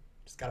working.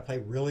 Just got to play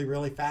really,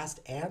 really fast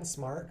and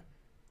smart.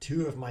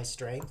 2 of my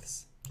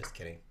strengths. Just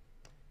kidding.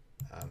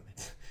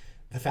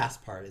 The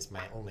fast part is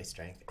my only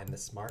strength. And the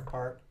smart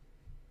part,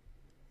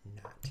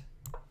 not.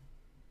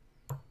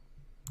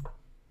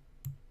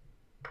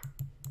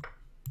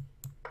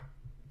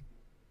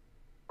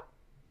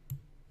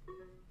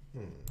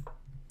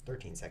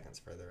 13 seconds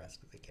for the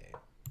rest of the game.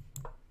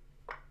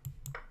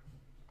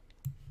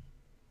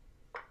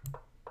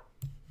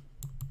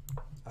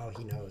 Oh,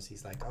 he knows.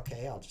 He's like,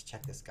 okay, I'll just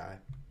check this guy.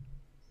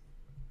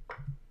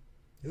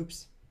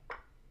 Oops.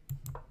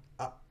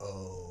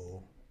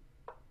 Uh-oh.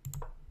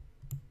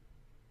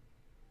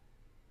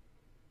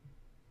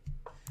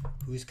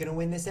 Who's gonna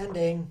win this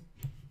ending?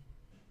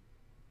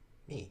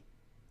 Me.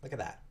 Look at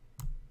that.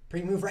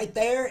 Pre-move right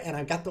there, and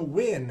I've got the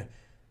win,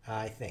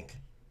 I think.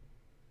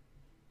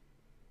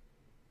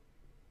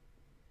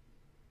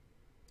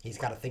 He's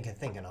got to think and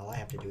think, and all I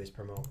have to do is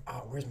promote.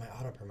 Oh, where's my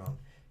auto promote?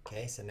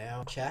 Okay, so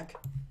now check.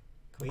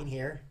 Queen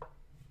here.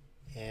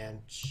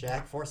 And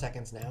check. 4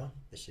 seconds now.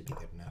 This should be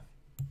good enough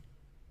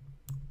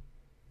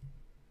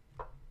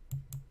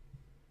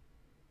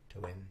to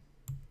win.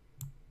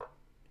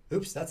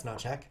 Oops, that's not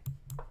check.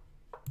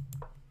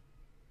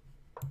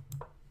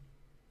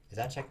 Is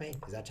that checkmate?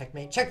 Is that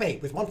checkmate?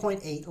 Checkmate with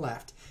 1.8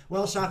 left.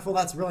 Well, Shockful,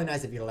 that's really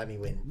nice of you to let me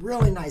win.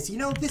 Really nice. You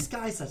know, this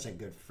guy's such a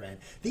good friend.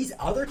 These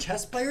other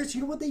chess players,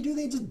 you know what they do?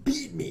 They just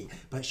beat me.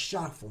 But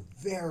Shockful,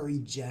 very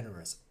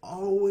generous.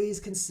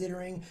 Always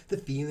considering the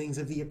feelings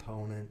of the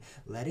opponent.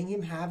 Letting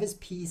him have his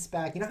piece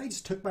back. You know how he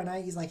just took my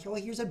knight? He's like, oh,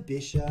 here's a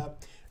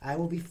bishop. I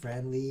will be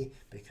friendly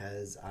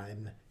because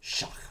I'm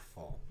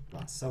Shockful.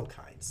 Well, so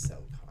kind,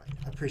 so kind.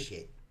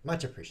 Appreciate.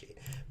 Much appreciated.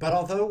 But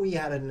although we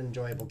had an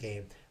enjoyable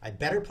game, I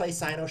better play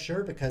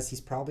Sino-Sure because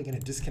he's probably going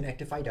to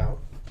disconnect if I don't.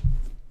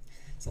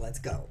 So let's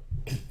go.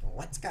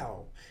 Let's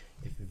go.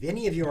 If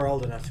any of you are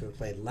old enough to have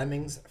played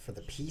Lemmings for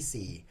the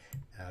PC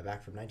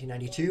back from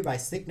 1992 by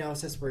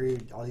Psygnosis, where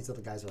all these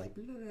little guys are like,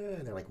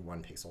 they're like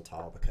 1 pixel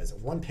tall because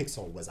 1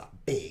 pixel was a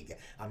big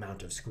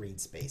amount of screen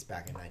space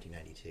back in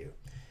 1992.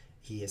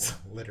 He is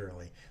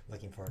literally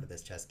looking forward to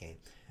this chess game.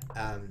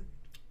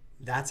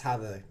 That's how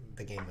the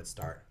game would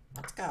start.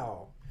 Let's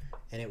go.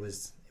 And it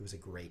was a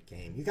great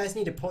game. You guys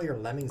need to pull your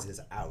Lemmingses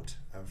out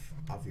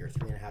of your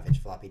 3.5-inch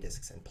floppy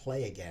disks and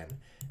play again,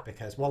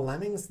 because while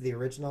Lemmings the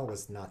original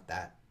was not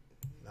that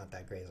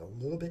great, it was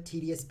a little bit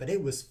tedious, but it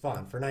was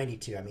fun for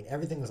 92. I mean,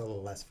 everything was a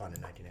little less fun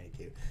in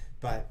 1992.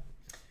 But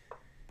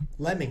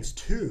Lemmings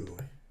 2,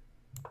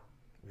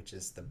 which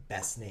is the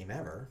best name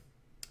ever.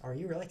 Are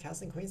you really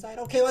casting queenside?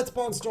 Okay, let's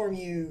Bone Storm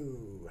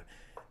you.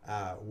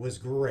 Was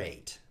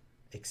great.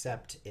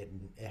 Except it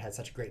had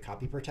such great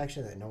copy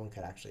protection that no one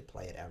could actually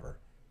play it ever.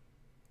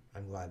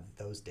 I'm glad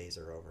those days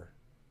are over.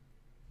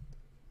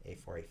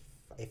 A4,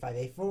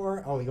 A5,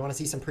 A4. Oh, you want to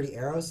see some pretty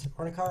arrows,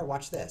 Ornikar?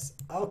 Watch this.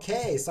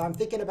 Okay, so I'm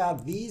thinking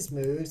about these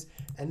moves,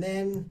 and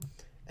then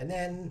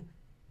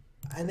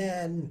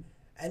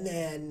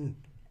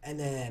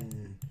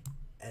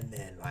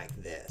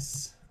like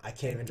this. I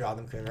can't even draw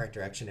them in the right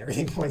direction.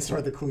 Everything points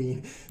toward the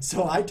queen.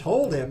 So I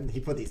told him, he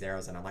put these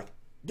arrows in. I'm like,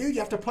 dude,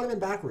 you have to put them in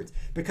backwards,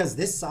 because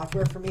this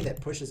software for me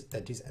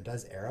that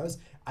does arrows,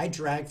 I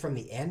drag from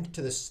the end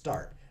to the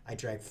start. I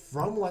drag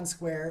from one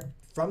square,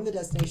 from the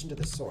destination to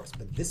the source,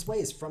 but this way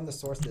is from the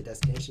source to the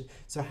destination.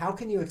 So how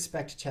can you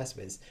expect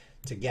ChessWiz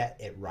to get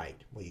it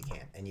right? Well, you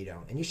can't, and you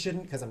don't, and you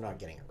shouldn't, because I'm not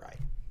getting it right.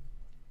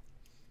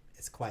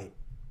 It's quite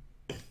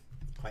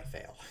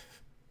fail.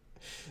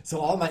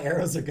 So all my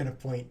arrows are going to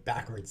point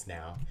backwards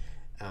now.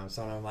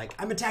 So I'm like,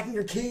 I'm attacking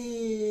your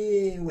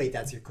king. Wait,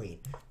 that's your queen.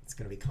 It's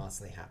going to be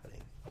constantly happening.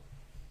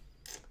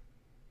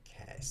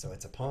 So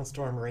it's a pawn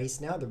storm race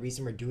now. The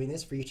reason we're doing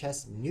this for you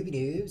chess newbie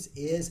noobs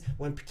is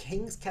when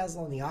king's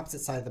castle on the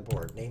opposite side of the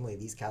board, namely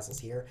these castles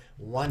here,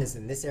 one is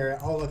in this area.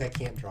 Oh, look, I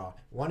can't draw.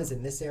 One is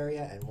in this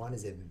area and one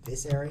is in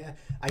this area.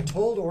 I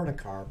told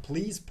Ornikar,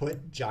 please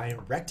put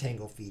giant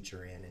rectangle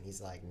feature in, and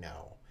he's like,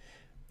 no.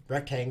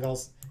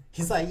 Rectangles.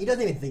 He's like, he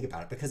doesn't even think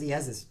about it because he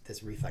has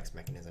this reflex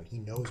mechanism. He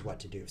knows what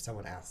to do if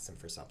someone asks him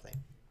for something.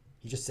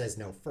 He just says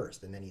no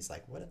first, and then he's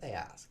like, what did they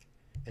ask?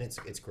 And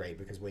it's great,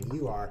 because when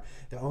you are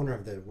the owner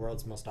of the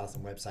world's most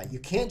awesome website, you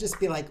can't just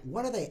be like,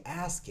 what are they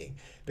asking?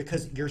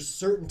 Because you're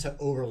certain to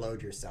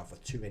overload yourself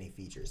with too many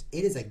features.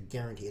 It is a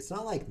guarantee. It's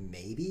not like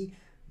maybe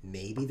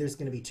there's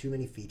going to be too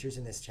many features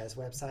in this chess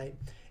website.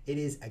 It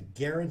is a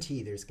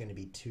guarantee there's going to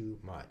be too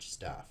much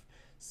stuff.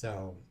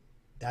 So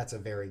that's a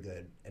very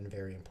good and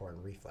very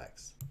important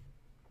reflex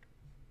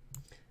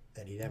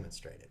that he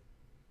demonstrated.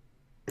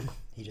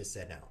 He just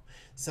said no.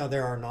 So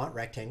there are not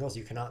rectangles.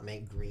 You cannot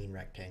make green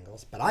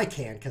rectangles, but I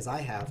can, because I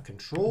have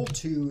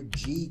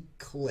Control-2-G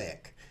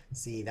click.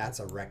 See, that's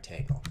a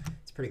rectangle.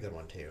 It's a pretty good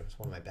one too. It's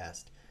one of my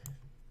best.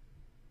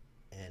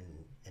 And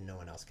no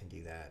one else can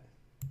do that.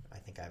 I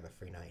think I have a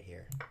free knight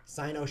here.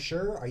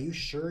 Sino-Sure, are you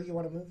sure you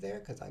want to move there?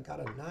 Because I got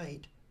a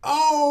knight.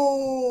 Oh!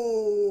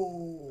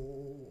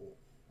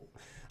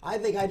 I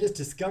think I just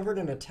discovered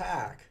an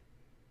attack.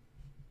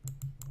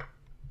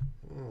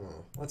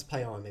 Let's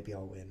play on. Maybe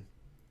I'll win.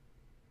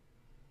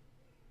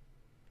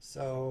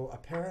 So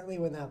apparently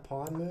when that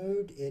pawn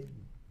moved, it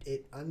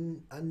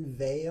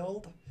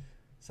unveiled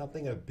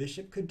something a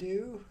bishop could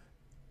do.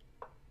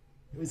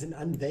 It was an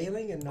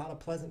unveiling and not a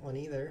pleasant one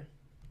either.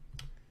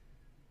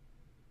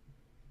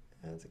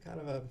 That's a kind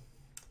of a...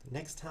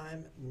 Next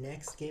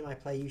game I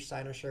play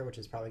Sino-Sure, which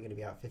is probably going to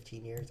be out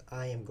 15 years,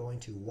 I am going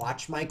to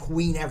watch my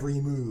queen every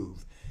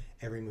move.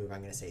 Every move I'm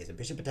going to say, is a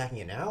bishop attacking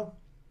it now?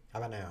 How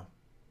about now?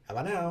 How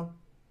about now?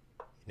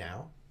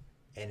 Now?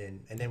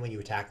 And then when you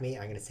attack me,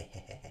 I'm going to say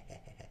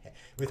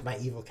with my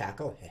evil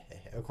cackle.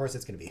 Of course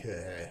it's going to be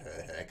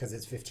because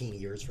it's 15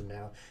 years from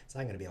now, so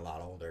I'm going to be a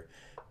lot older.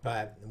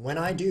 But when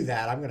I do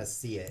that, I'm going to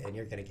see it, and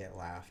you're going to get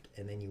laughed,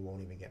 and then you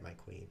won't even get my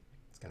queen.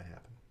 It's going to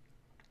happen.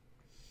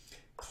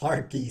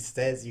 Clarky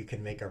says you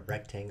can make a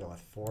rectangle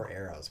with 4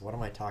 arrows. What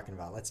am I talking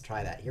about? Let's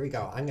try that. Here we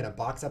go. I'm going to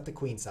box up the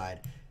queen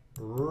side.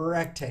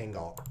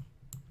 Rectangle.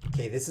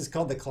 Okay, this is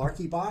called the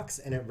Clarkey box,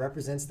 and it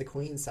represents the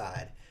queen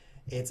side.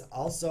 It's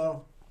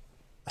also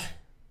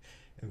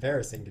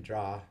embarrassing to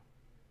draw.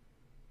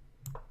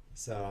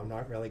 So I'm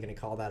not really going to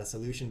call that a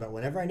solution, but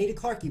whenever I need a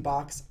Clarkey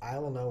box, I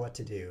will know what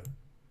to do.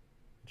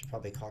 I should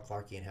probably call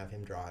Clarkey and have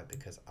him draw it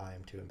because I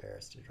am too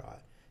embarrassed to draw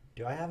it.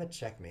 Do I have a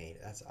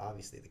checkmate? That's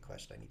obviously the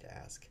question I need to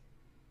ask.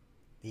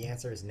 The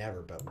answer is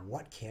never, but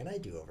what can I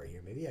do over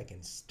here? Maybe I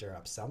can stir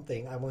up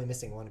something. I'm only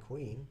missing one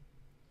queen.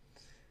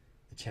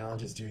 The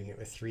challenge is doing it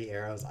with 3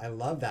 arrows. I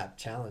love that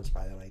challenge,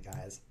 by the way,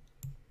 guys.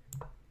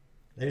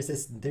 There's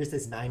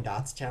this 9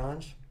 dots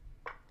challenge.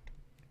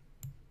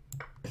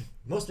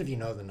 Most of you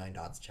know the 9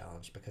 dots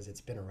challenge because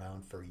it's been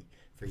around for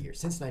years.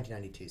 Since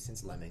 1992,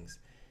 since Lemmings,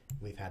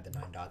 we've had the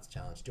 9 dots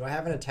challenge. Do I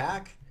have an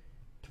attack?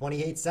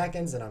 28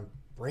 seconds, and I'm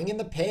bringing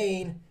the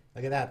pain.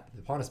 Look at that.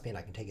 The pawn is pinned.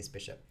 I can take his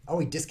bishop. Oh,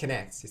 he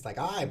disconnects. He's like,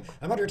 I'm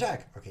under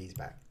attack. Okay, he's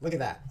back. Look at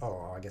that.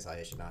 Oh, I guess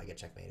I should not get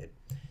checkmated.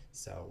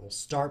 So we'll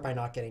start by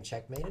not getting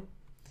checkmated,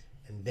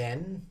 and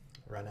then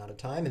run out of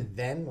time, and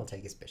then we'll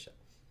take his bishop,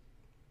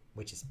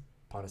 which is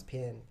pawn is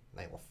pinned,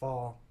 knight will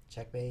fall,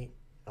 checkmate,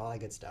 all that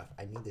good stuff.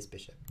 I need this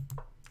bishop.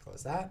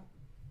 Close that.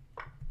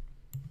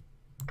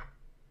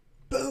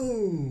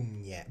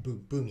 Boom! Yeah,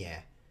 boom, boom,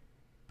 yeah.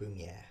 Boom,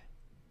 yeah.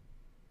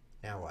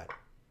 Now what?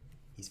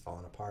 He's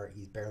falling apart.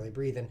 He's barely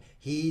breathing.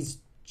 He's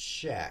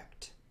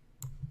checked.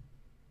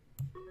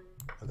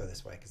 I'll go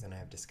this way because then I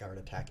have discovered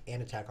attack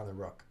and attack on the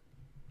rook.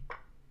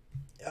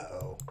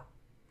 Uh-oh.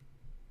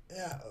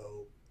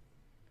 Uh-oh.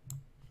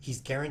 He's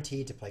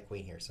guaranteed to play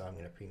queen here, so I'm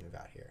going to pre-move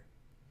out here.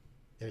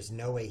 There's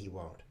no way he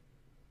won't.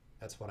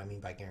 That's what I mean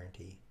by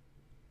guarantee.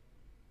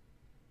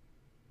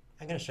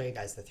 I'm going to show you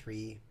guys the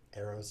 3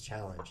 arrows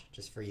challenge,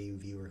 just for you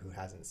viewer who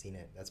hasn't seen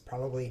it. That's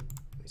probably,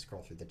 let me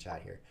scroll through the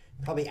chat here,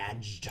 probably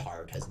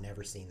Adjard has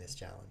never seen this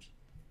challenge.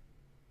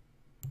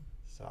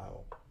 So I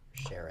will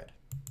share it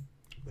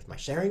with my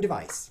sharing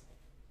device.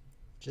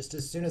 Just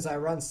as soon as I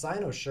run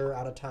Sinosure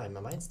out of time.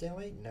 Am I in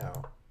stalemate? No.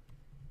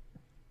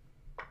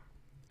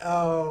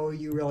 Oh,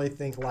 you really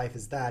think life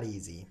is that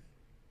easy?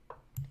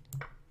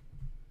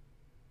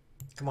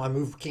 Come on,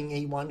 move king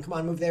a1. Come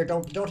on, move there.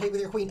 Don't hit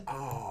with your queen.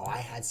 Oh, I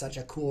had such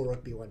a cool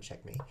rook b1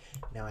 checkmate.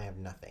 Now I have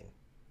nothing.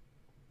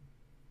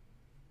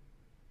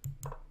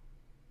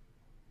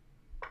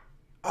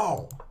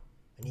 Oh,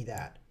 I need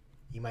that.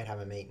 You might have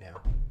a mate now.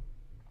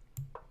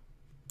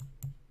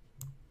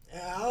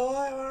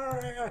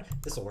 Oh,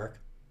 this will work.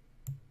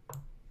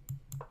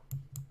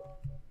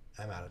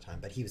 I'm out of time,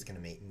 but he was going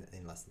to mate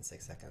in less than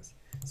 6 seconds.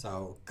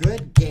 So,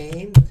 good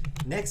game.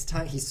 Next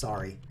time, he's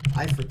sorry.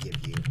 I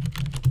forgive you.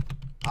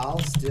 I'll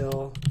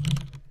still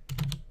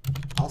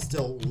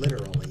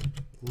literally,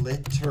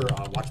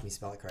 watch me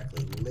spell it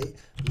correctly,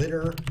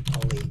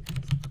 literally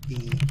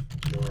be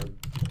your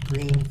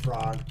green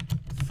frog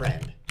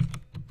friend.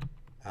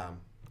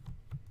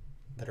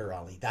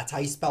 Literally. That's how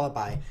you spell it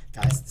by,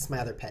 guys, this is my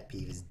other pet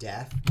peeve, is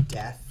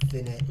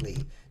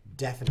definitely.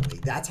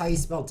 That's how you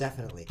spell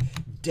definitely.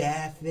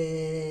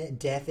 Definitely.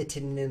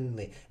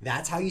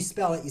 That's how you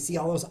spell it. You see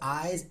all those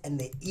I's and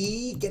the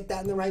E? Get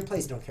that in the right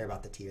place. Don't care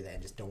about the T or the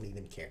N. Just don't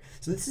even care.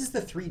 So this is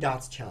the 3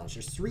 dots challenge.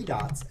 There's 3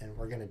 dots, and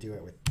we're going to do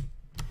it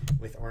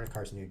with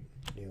Ornikar's new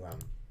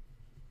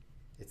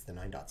it's the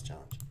 9 dots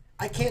challenge.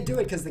 I can't do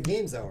it because the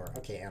game's over.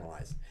 Okay,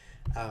 analyze.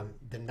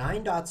 The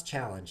 9 dots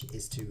challenge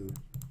is to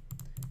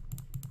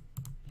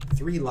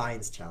 3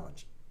 lines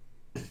challenge.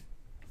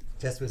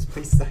 Just was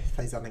please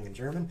play something in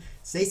German.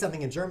 Say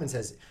something in German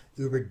says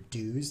Uber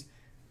dues.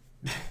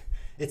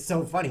 It's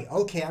so funny.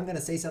 Okay, I'm gonna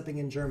say something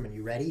in German.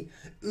 You ready?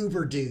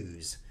 Uber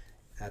dues.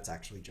 That's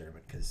actually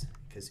German because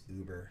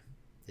Uber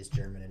is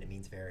German and it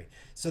means very.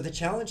 So the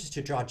challenge is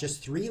to draw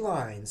just 3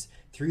 lines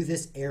through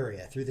this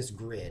area, through this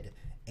grid,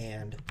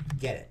 and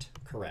get it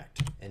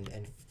correct and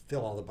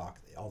fill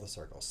all the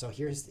circles. So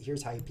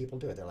here's how people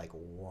do it. They're like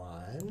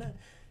 1,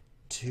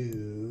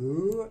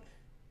 2,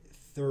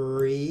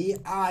 3.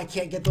 Ah, I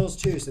can't get those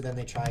 2. So then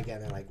they try again.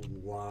 They're like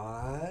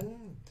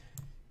 1,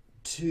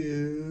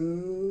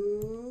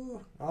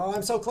 2. Oh,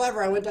 I'm so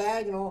clever. I went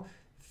diagonal.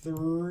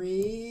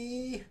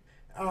 3.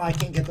 Oh, I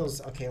can't get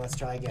those. Okay, let's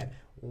try again.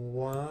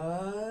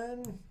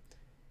 1,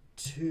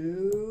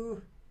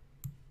 2,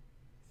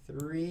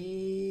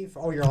 3.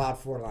 Oh, you're allowed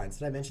 4 lines.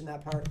 Did I mention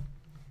that part?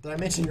 Did I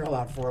mention you're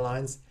allowed 4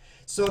 lines?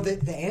 So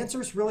the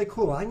answer is really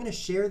cool. I'm going to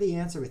share the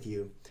answer with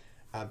you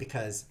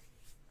because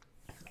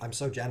I'm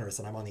so generous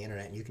and I'm on the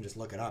internet and you can just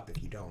look it up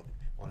if you don't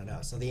want to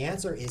know. So the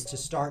answer is to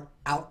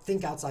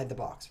think outside the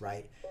box,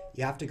 right?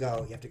 You have to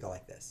go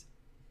like this.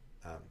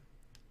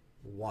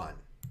 1,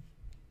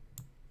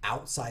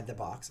 outside the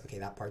box. Okay,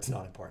 that part's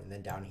not important.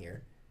 Then down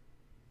here.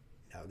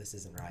 No, this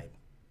isn't right.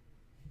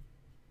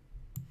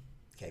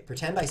 Okay,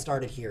 pretend I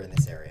started here in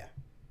this area.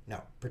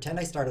 No, pretend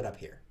I started up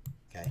here.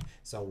 Okay,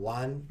 so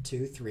 1,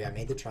 2, 3, I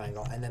made the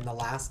triangle, and then the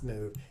last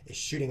move is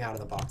shooting out of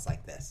the box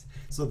like this.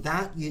 So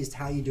that is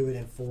how you do it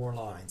in 4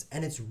 lines,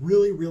 and it's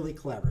really, really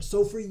clever.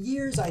 So for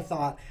years I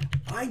thought,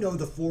 I know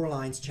the 4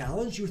 lines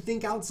challenge. You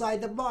think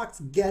outside the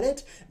box, get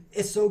it?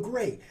 It's so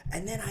great.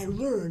 And then I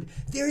learned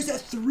there's a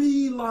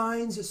 3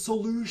 lines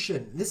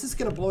solution. This is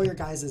gonna blow your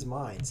guys'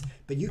 minds,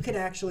 but you can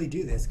actually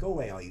do this. Go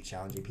away, all you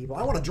challenging people.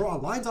 I wanna draw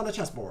lines on a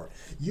chessboard.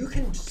 You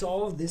can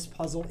solve this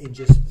puzzle in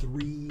just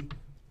 3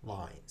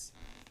 lines.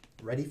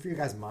 Ready for your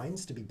guys'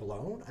 minds to be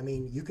blown? I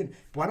mean, you can,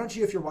 why don't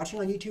you, if you're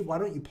watching on YouTube, why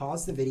don't you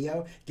pause the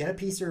video, get a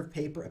piece of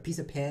paper, a piece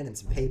of pen and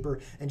some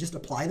paper, and just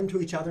apply them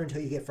to each other until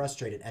you get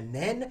frustrated. And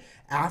then,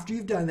 after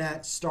you've done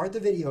that, start the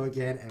video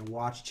again and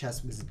watch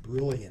ChessWiz's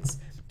brilliance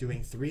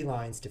doing 3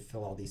 lines to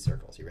fill all these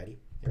circles. You ready?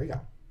 Here we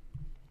go.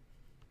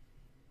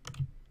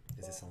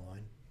 Is this a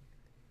line?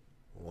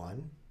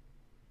 1.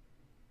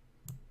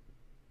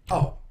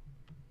 Oh.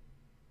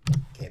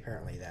 Okay,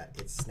 apparently that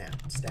it's snap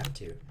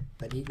 2.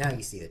 But now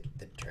you see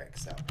the trick,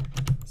 so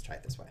let's try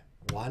it this way.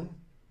 1.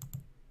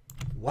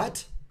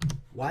 What?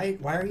 Why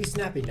are you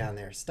snapping down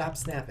there? Stop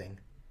snapping.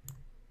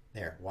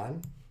 There,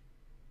 1,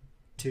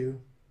 2,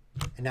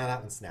 and now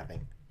that one's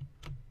snapping.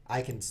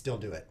 I can still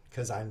do it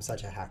because I'm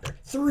such a hacker.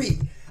 3!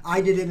 I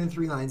did it in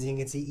 3 lines, and you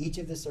can see each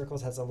of the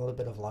circles has a little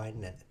bit of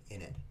line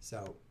in it.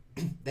 So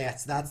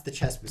that's the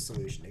ChessWiz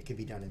solution. It can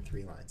be done in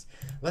 3 lines.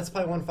 Let's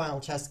play one final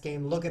chess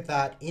game. Look at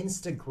that.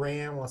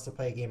 Instagram wants to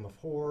play a game of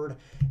Horde,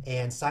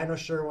 and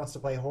Sinosure wants to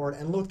play Horde.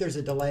 And look, there's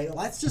a delay.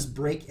 Let's just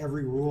break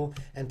every rule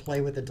and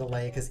play with a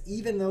delay, because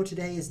even though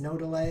today is no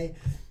delay,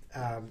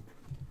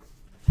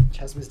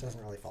 ChessWiz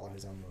doesn't really follow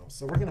his own rules.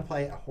 So we're going to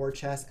play a Horde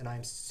Chess, and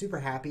I'm super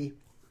happy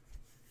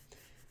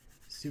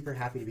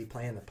to be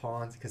playing the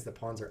pawns because the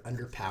pawns are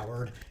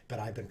underpowered, but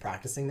I've been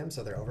practicing them,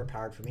 so they're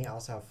overpowered for me. I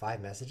also have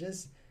 5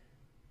 messages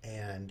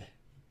and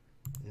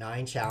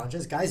 9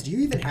 challenges. Guys, do you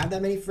even have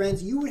that many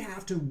friends? You would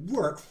have to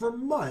work for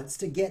months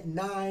to get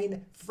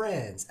 9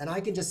 friends, and I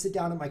can just sit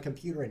down at my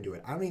computer and do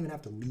it. I don't even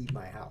have to leave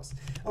my house.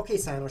 Okay,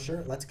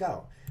 Sinosure, let's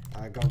go.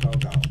 Go, go,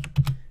 go.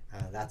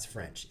 That's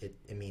French.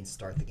 It means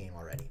start the game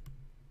already.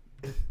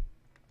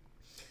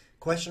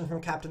 Question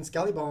from Captain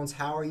Skellybones.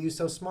 How are you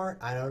so smart?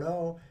 I don't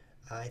know.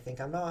 I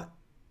think I'm not.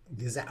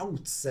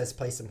 Gazouts says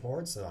play some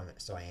Horde, so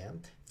I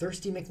am.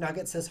 Thirsty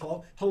McNugget says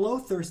hello. Hello,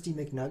 Thirsty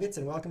McNuggets,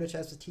 and welcome to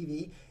Chess with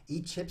TV.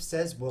 Eat Chip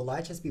says, will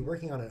Live Chess be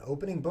working on an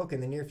opening book in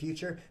the near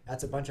future?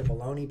 That's a bunch of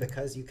baloney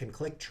because you can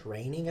click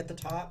training at the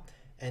top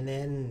and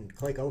then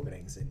click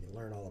openings and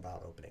learn all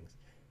about openings.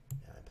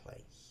 Now I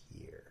play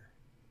here.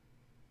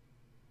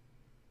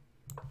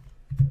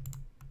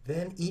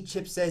 Then Eat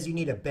Chip says you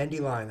need a bendy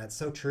line. That's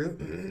so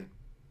true.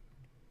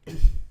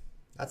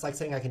 That's like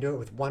saying I can do it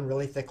with 1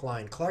 really thick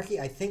line. Clarky,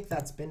 I think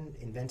that's been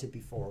invented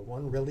before.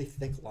 1 really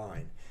thick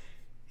line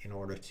in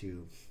order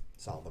to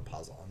solve a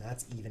puzzle. And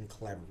that's even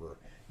cleverer.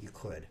 You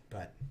could,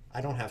 but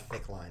I don't have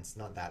thick lines.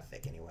 Not that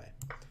thick anyway.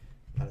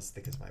 Not as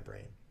thick as my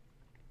brain.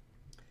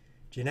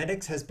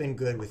 Genetics has been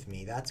good with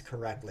me. That's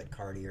correct, Lit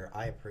Cartier.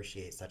 I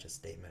appreciate such a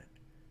statement.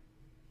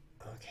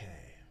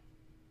 Okay.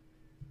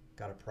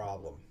 Got a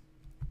problem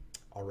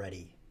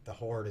already. The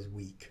Horde is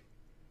weak.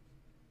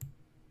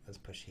 Let's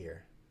push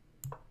here.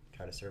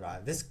 Try to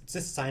survive. This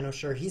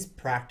Sinosure, he's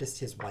practiced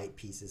his white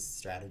pieces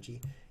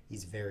strategy.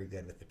 He's very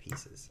good with the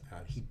pieces.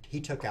 He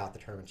took out the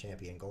tournament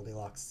champion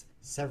Goldilocks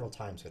several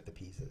times with the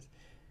pieces.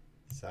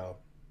 So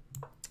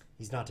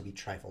he's not to be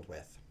trifled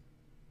with.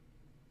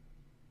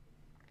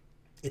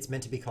 It's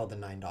meant to be called the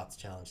 9 Dots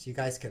Challenge. So you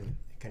guys can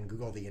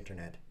Google the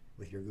internet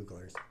with your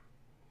Googlers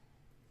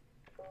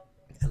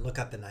and look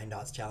up the 9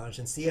 Dots Challenge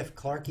and see if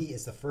Clarky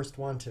is the first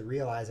one to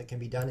realize it can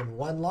be done in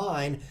 1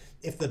 line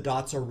if the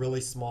dots are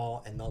really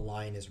small and the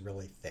line is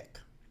really thick.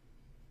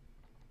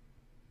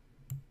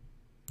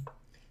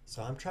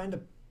 So I'm trying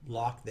to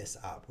lock this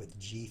up with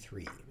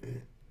G3.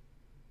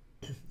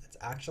 It's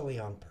actually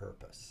on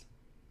purpose.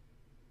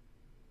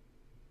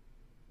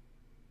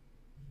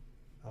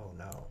 Oh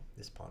no,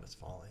 this pawn is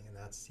falling, and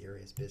that's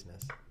serious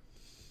business.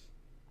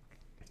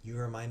 You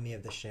remind me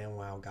of the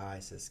ShamWow guy,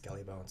 says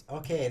Skellybones.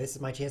 Okay, this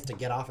is my chance to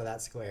get off of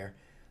that square.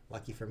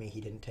 Lucky for me, he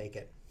didn't take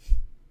it.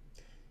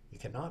 You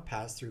cannot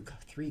pass through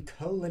 3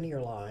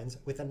 collinear lines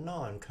with a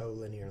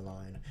non-collinear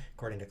line,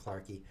 according to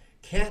Clarky.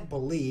 Can't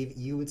believe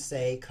you would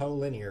say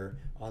collinear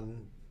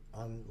on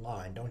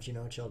line. Don't you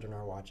know children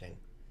are watching?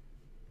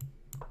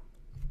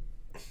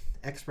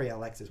 X-Ray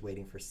LX was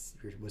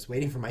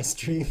waiting for my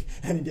stream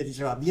and it didn't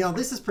show up. You know,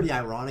 this is pretty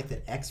ironic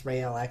that X-Ray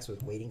LX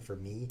was waiting for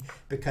me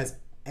because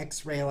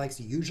X-Ray LX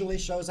usually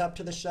shows up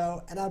to the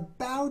show at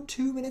about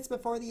 2 minutes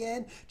before the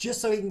end just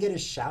so he can get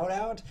his shout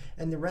out,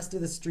 and the rest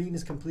of the stream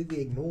is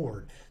completely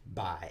ignored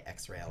by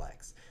X-Ray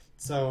LX.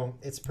 So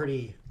it's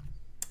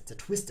a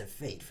twist of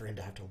fate for him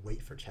to have to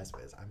wait for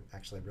ChessWiz. I'm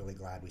actually really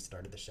glad we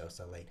started the show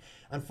so late.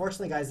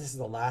 Unfortunately, guys, this is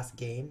the last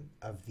game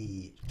of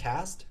the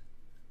cast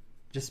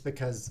just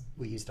because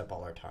we used up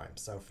all our time.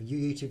 So for you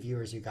YouTube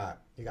viewers, you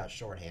got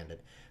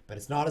shorthanded. But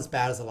it's not as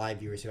bad as the live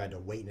viewers who had to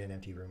wait in an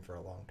empty room for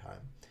a long time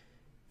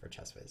for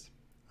ChessWiz.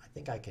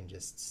 think I can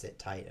just sit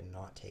tight and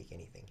not take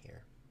anything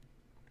here.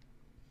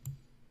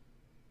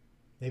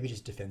 Maybe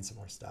just defend some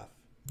more stuff.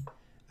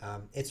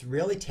 It's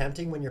really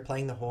tempting when you're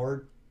playing the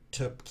Horde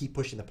to keep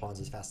pushing the pawns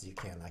as fast as you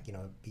can. Like, you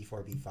know,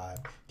 b4,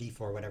 b5,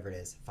 d4, whatever it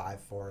is, 5,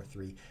 4,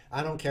 3.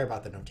 I don't care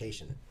about the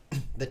notation.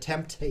 The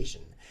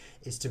temptation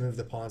is to move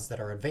the pawns that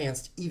are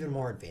advanced even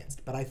more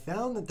advanced. But I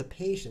found that the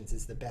patience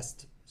is the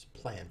best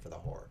plan for the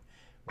Horde,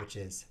 which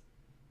is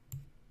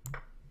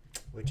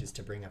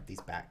to bring up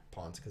these back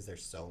pawns because they're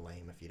so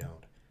lame if you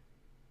don't.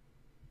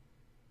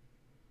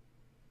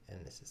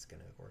 And this is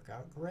going to work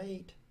out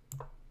great.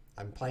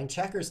 I'm playing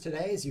checkers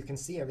today. As you can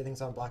see,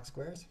 everything's on black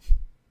squares.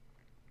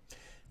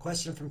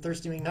 Question from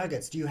Thirsty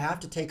McNuggets. Do you have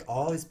to take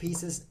all his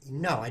pieces?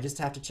 No, I just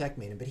have to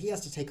checkmate him. But he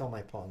has to take all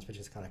my pawns, which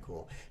is kind of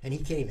cool. And he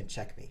can't even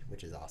check me,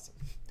 which is awesome.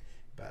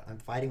 But I'm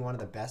fighting one of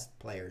the best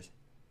players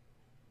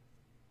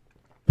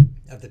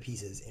of the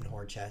pieces in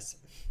Horde Chess.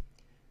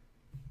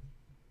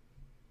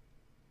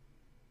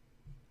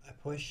 I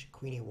push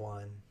Queen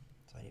E1,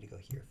 so I need to go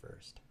here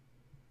first.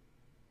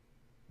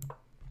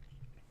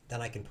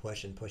 Then I can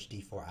push and push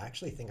d4. I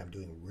actually think I'm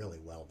doing really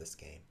well this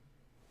game.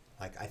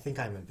 Like, I think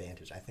I'm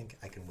advantage. I think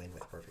I can win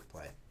with perfect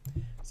play.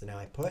 So now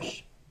I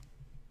push.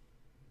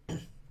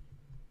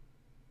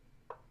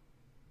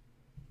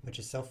 Which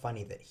is so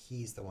funny that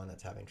he's the one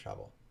that's having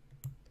trouble.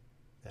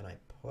 Then I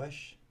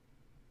push.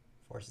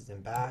 Forces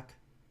him back.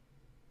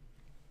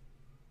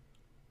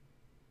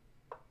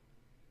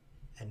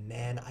 And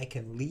then I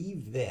can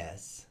leave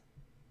this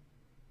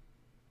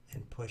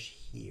and push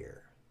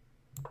here.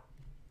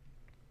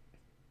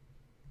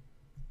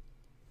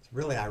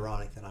 Really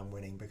ironic that I'm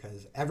winning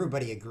because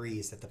everybody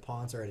agrees that the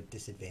pawns are at a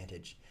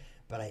disadvantage.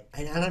 But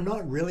I'm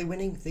not really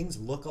winning. Things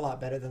look a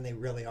lot better than they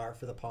really are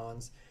for the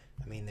pawns.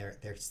 I mean,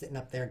 they're sitting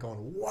up there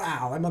going,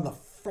 wow, I'm on the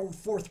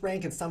fourth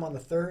rank and some on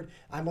the third.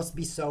 I must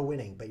be so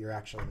winning, but you're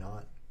actually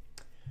not.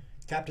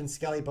 Captain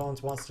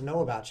Skellybones wants to know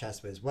about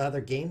ChessWiz. What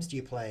other games do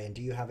you play and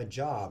do you have a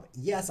job?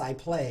 Yes, I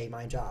play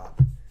my job.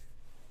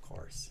 Of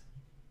course.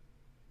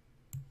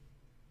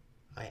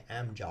 I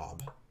am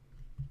job.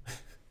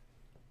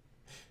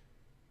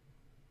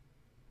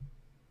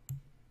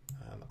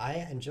 I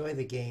enjoy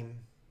the game.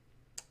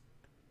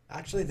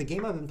 Actually, the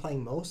game I've been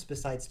playing most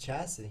besides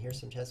chess, and here's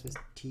some ChessWiz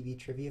TV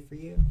trivia for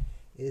you,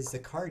 is the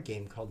card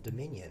game called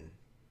Dominion.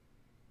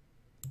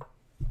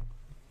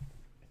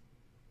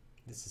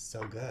 This is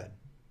so good.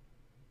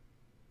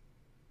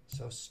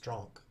 So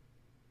strong.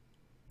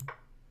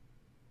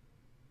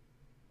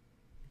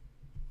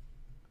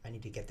 I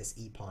need to get this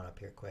E-pawn up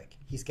here quick.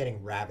 He's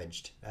getting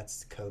ravaged.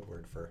 That's code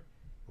word for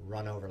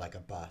run over like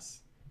a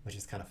bus, which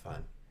is kind of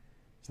fun.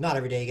 It's not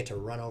every day you get to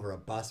run over a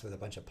bus with a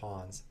bunch of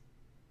pawns.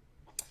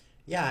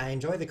 Yeah, I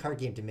enjoy the card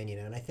game Dominion,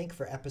 and I think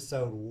for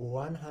episode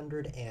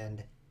 100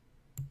 and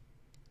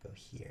go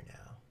here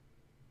now,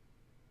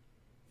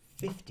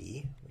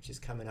 50, which is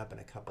coming up in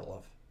a couple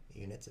of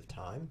units of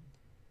time.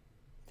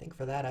 I think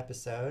for that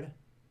episode,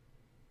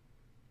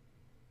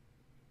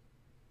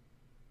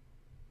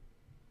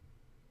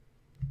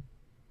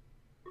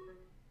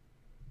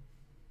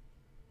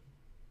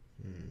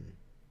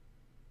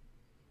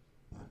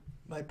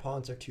 my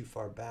pawns are too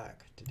far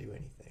back to do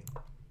anything.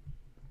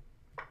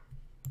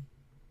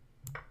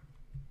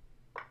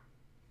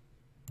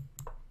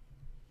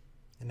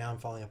 And now I'm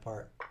falling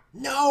apart.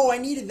 No, I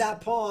needed that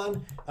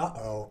pawn.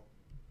 Uh-oh.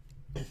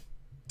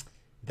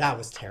 That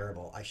was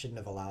terrible. I shouldn't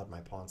have allowed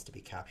my pawns to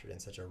be captured in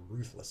such a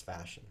ruthless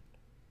fashion.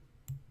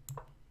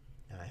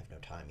 And I have no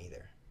time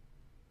either.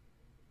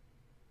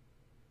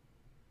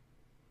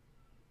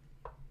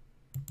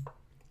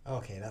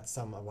 Okay, that's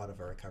somewhat of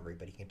a recovery,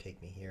 but he can take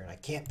me here. And I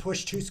can't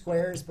push 2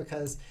 squares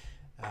because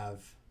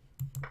of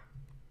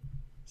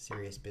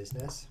serious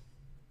business.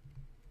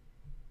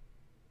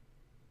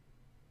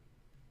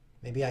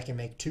 Maybe I can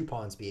make 2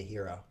 pawns be a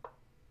hero.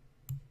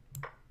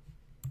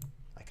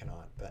 I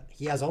cannot, but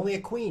he has only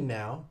a queen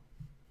now.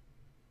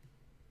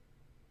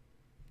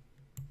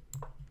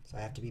 So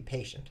I have to be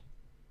patient.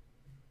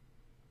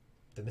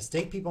 The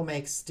mistake people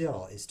make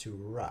still is to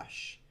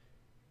rush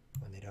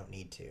when they don't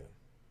need to.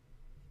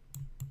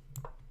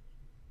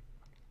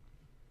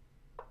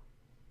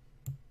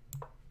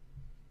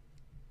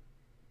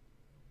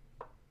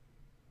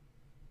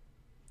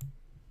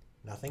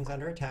 Nothing's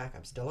under attack.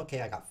 I'm still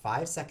okay. I got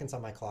 5 seconds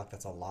on my clock.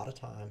 That's a lot of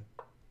time.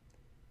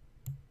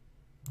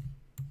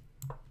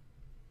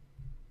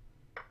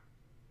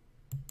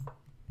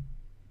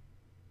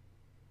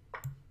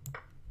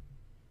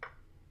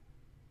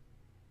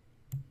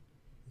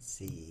 Let's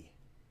see.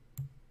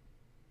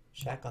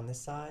 Check on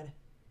this side.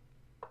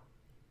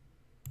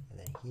 And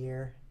then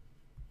here.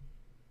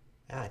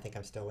 I think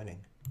I'm still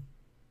winning.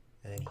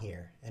 And then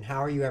here. And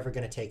how are you ever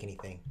going to take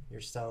anything? You're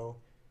so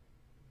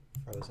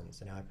frozen.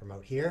 So now I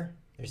promote here.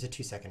 There's a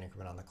 2-second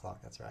increment on the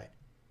clock. That's right.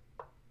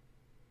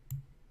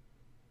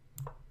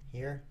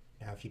 Here.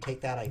 Now if you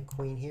take that, I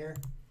queen here.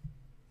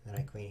 And then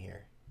I queen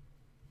here.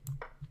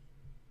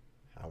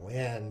 I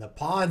win. The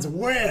pawns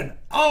win.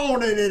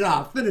 Owning it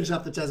up. Finish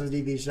up the ChessWiz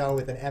TV show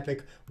with an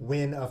epic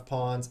win of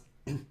pawns.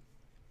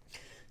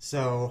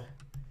 So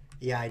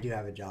Yeah, I do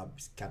have a job,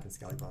 Captain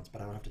Skellybones,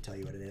 but I don't have to tell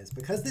you what it is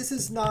because this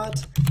is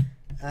not.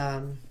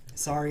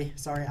 Sorry,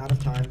 out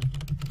of time.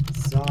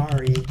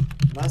 Sorry,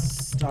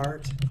 must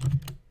start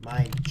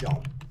my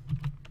job.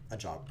 A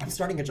job. I'm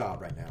starting a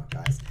job right now,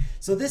 guys.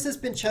 So this has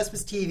been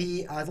ChessWhiz TV.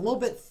 It's a little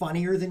bit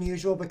funnier than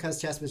usual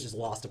because ChessWhiz just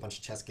lost a bunch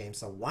of chess games.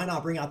 So why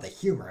not bring out the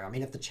humor? I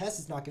mean, if the chess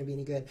is not going to be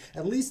any good,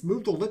 at least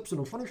move the lips in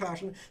a funny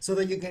fashion so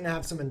that you can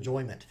have some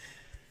enjoyment.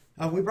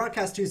 We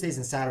broadcast Tuesdays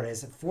and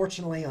Saturdays.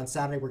 Fortunately, on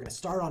Saturday, we're going to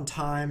start on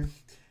time.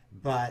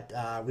 But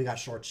we got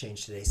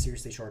shortchanged today,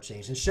 seriously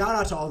shortchanged. And shout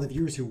out to all the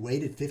viewers who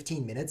waited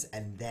 15 minutes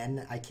and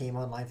then I came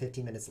online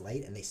 15 minutes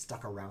late and they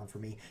stuck around for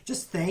me.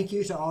 Just thank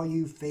you to all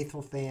you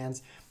faithful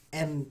fans.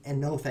 And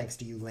no thanks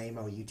to you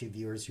lame-o YouTube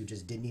viewers who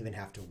just didn't even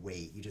have to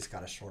wait. You just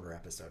got a shorter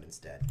episode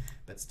instead.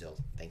 But still,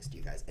 thanks to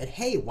you guys. And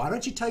hey, why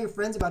don't you tell your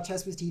friends about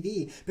ChessWhiz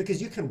TV?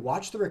 Because you can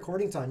watch the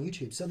recordings on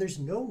YouTube. So there's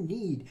no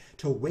need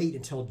to wait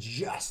until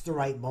just the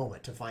right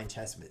moment to find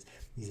ChessWhiz.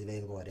 He's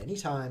available at any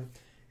time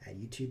at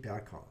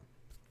youtube.com.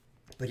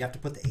 But you have to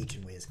put the H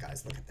in Wiz,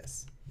 guys. Look at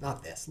this.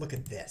 Not this. Look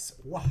at this.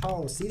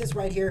 Wow. See this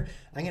right here?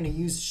 I'm going to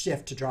use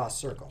Shift to draw a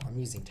circle. I'm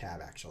using Tab,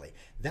 actually.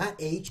 That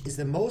H is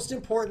the most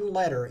important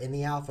letter in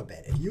the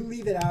alphabet. If you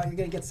leave it out, you're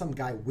going to get some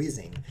guy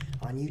whizzing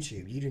on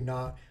YouTube. You do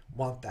not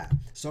want that.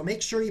 So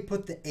make sure you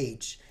put the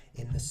H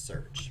in the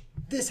search.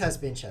 This has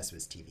been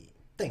ChessWhiz TV.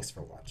 Thanks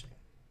for watching.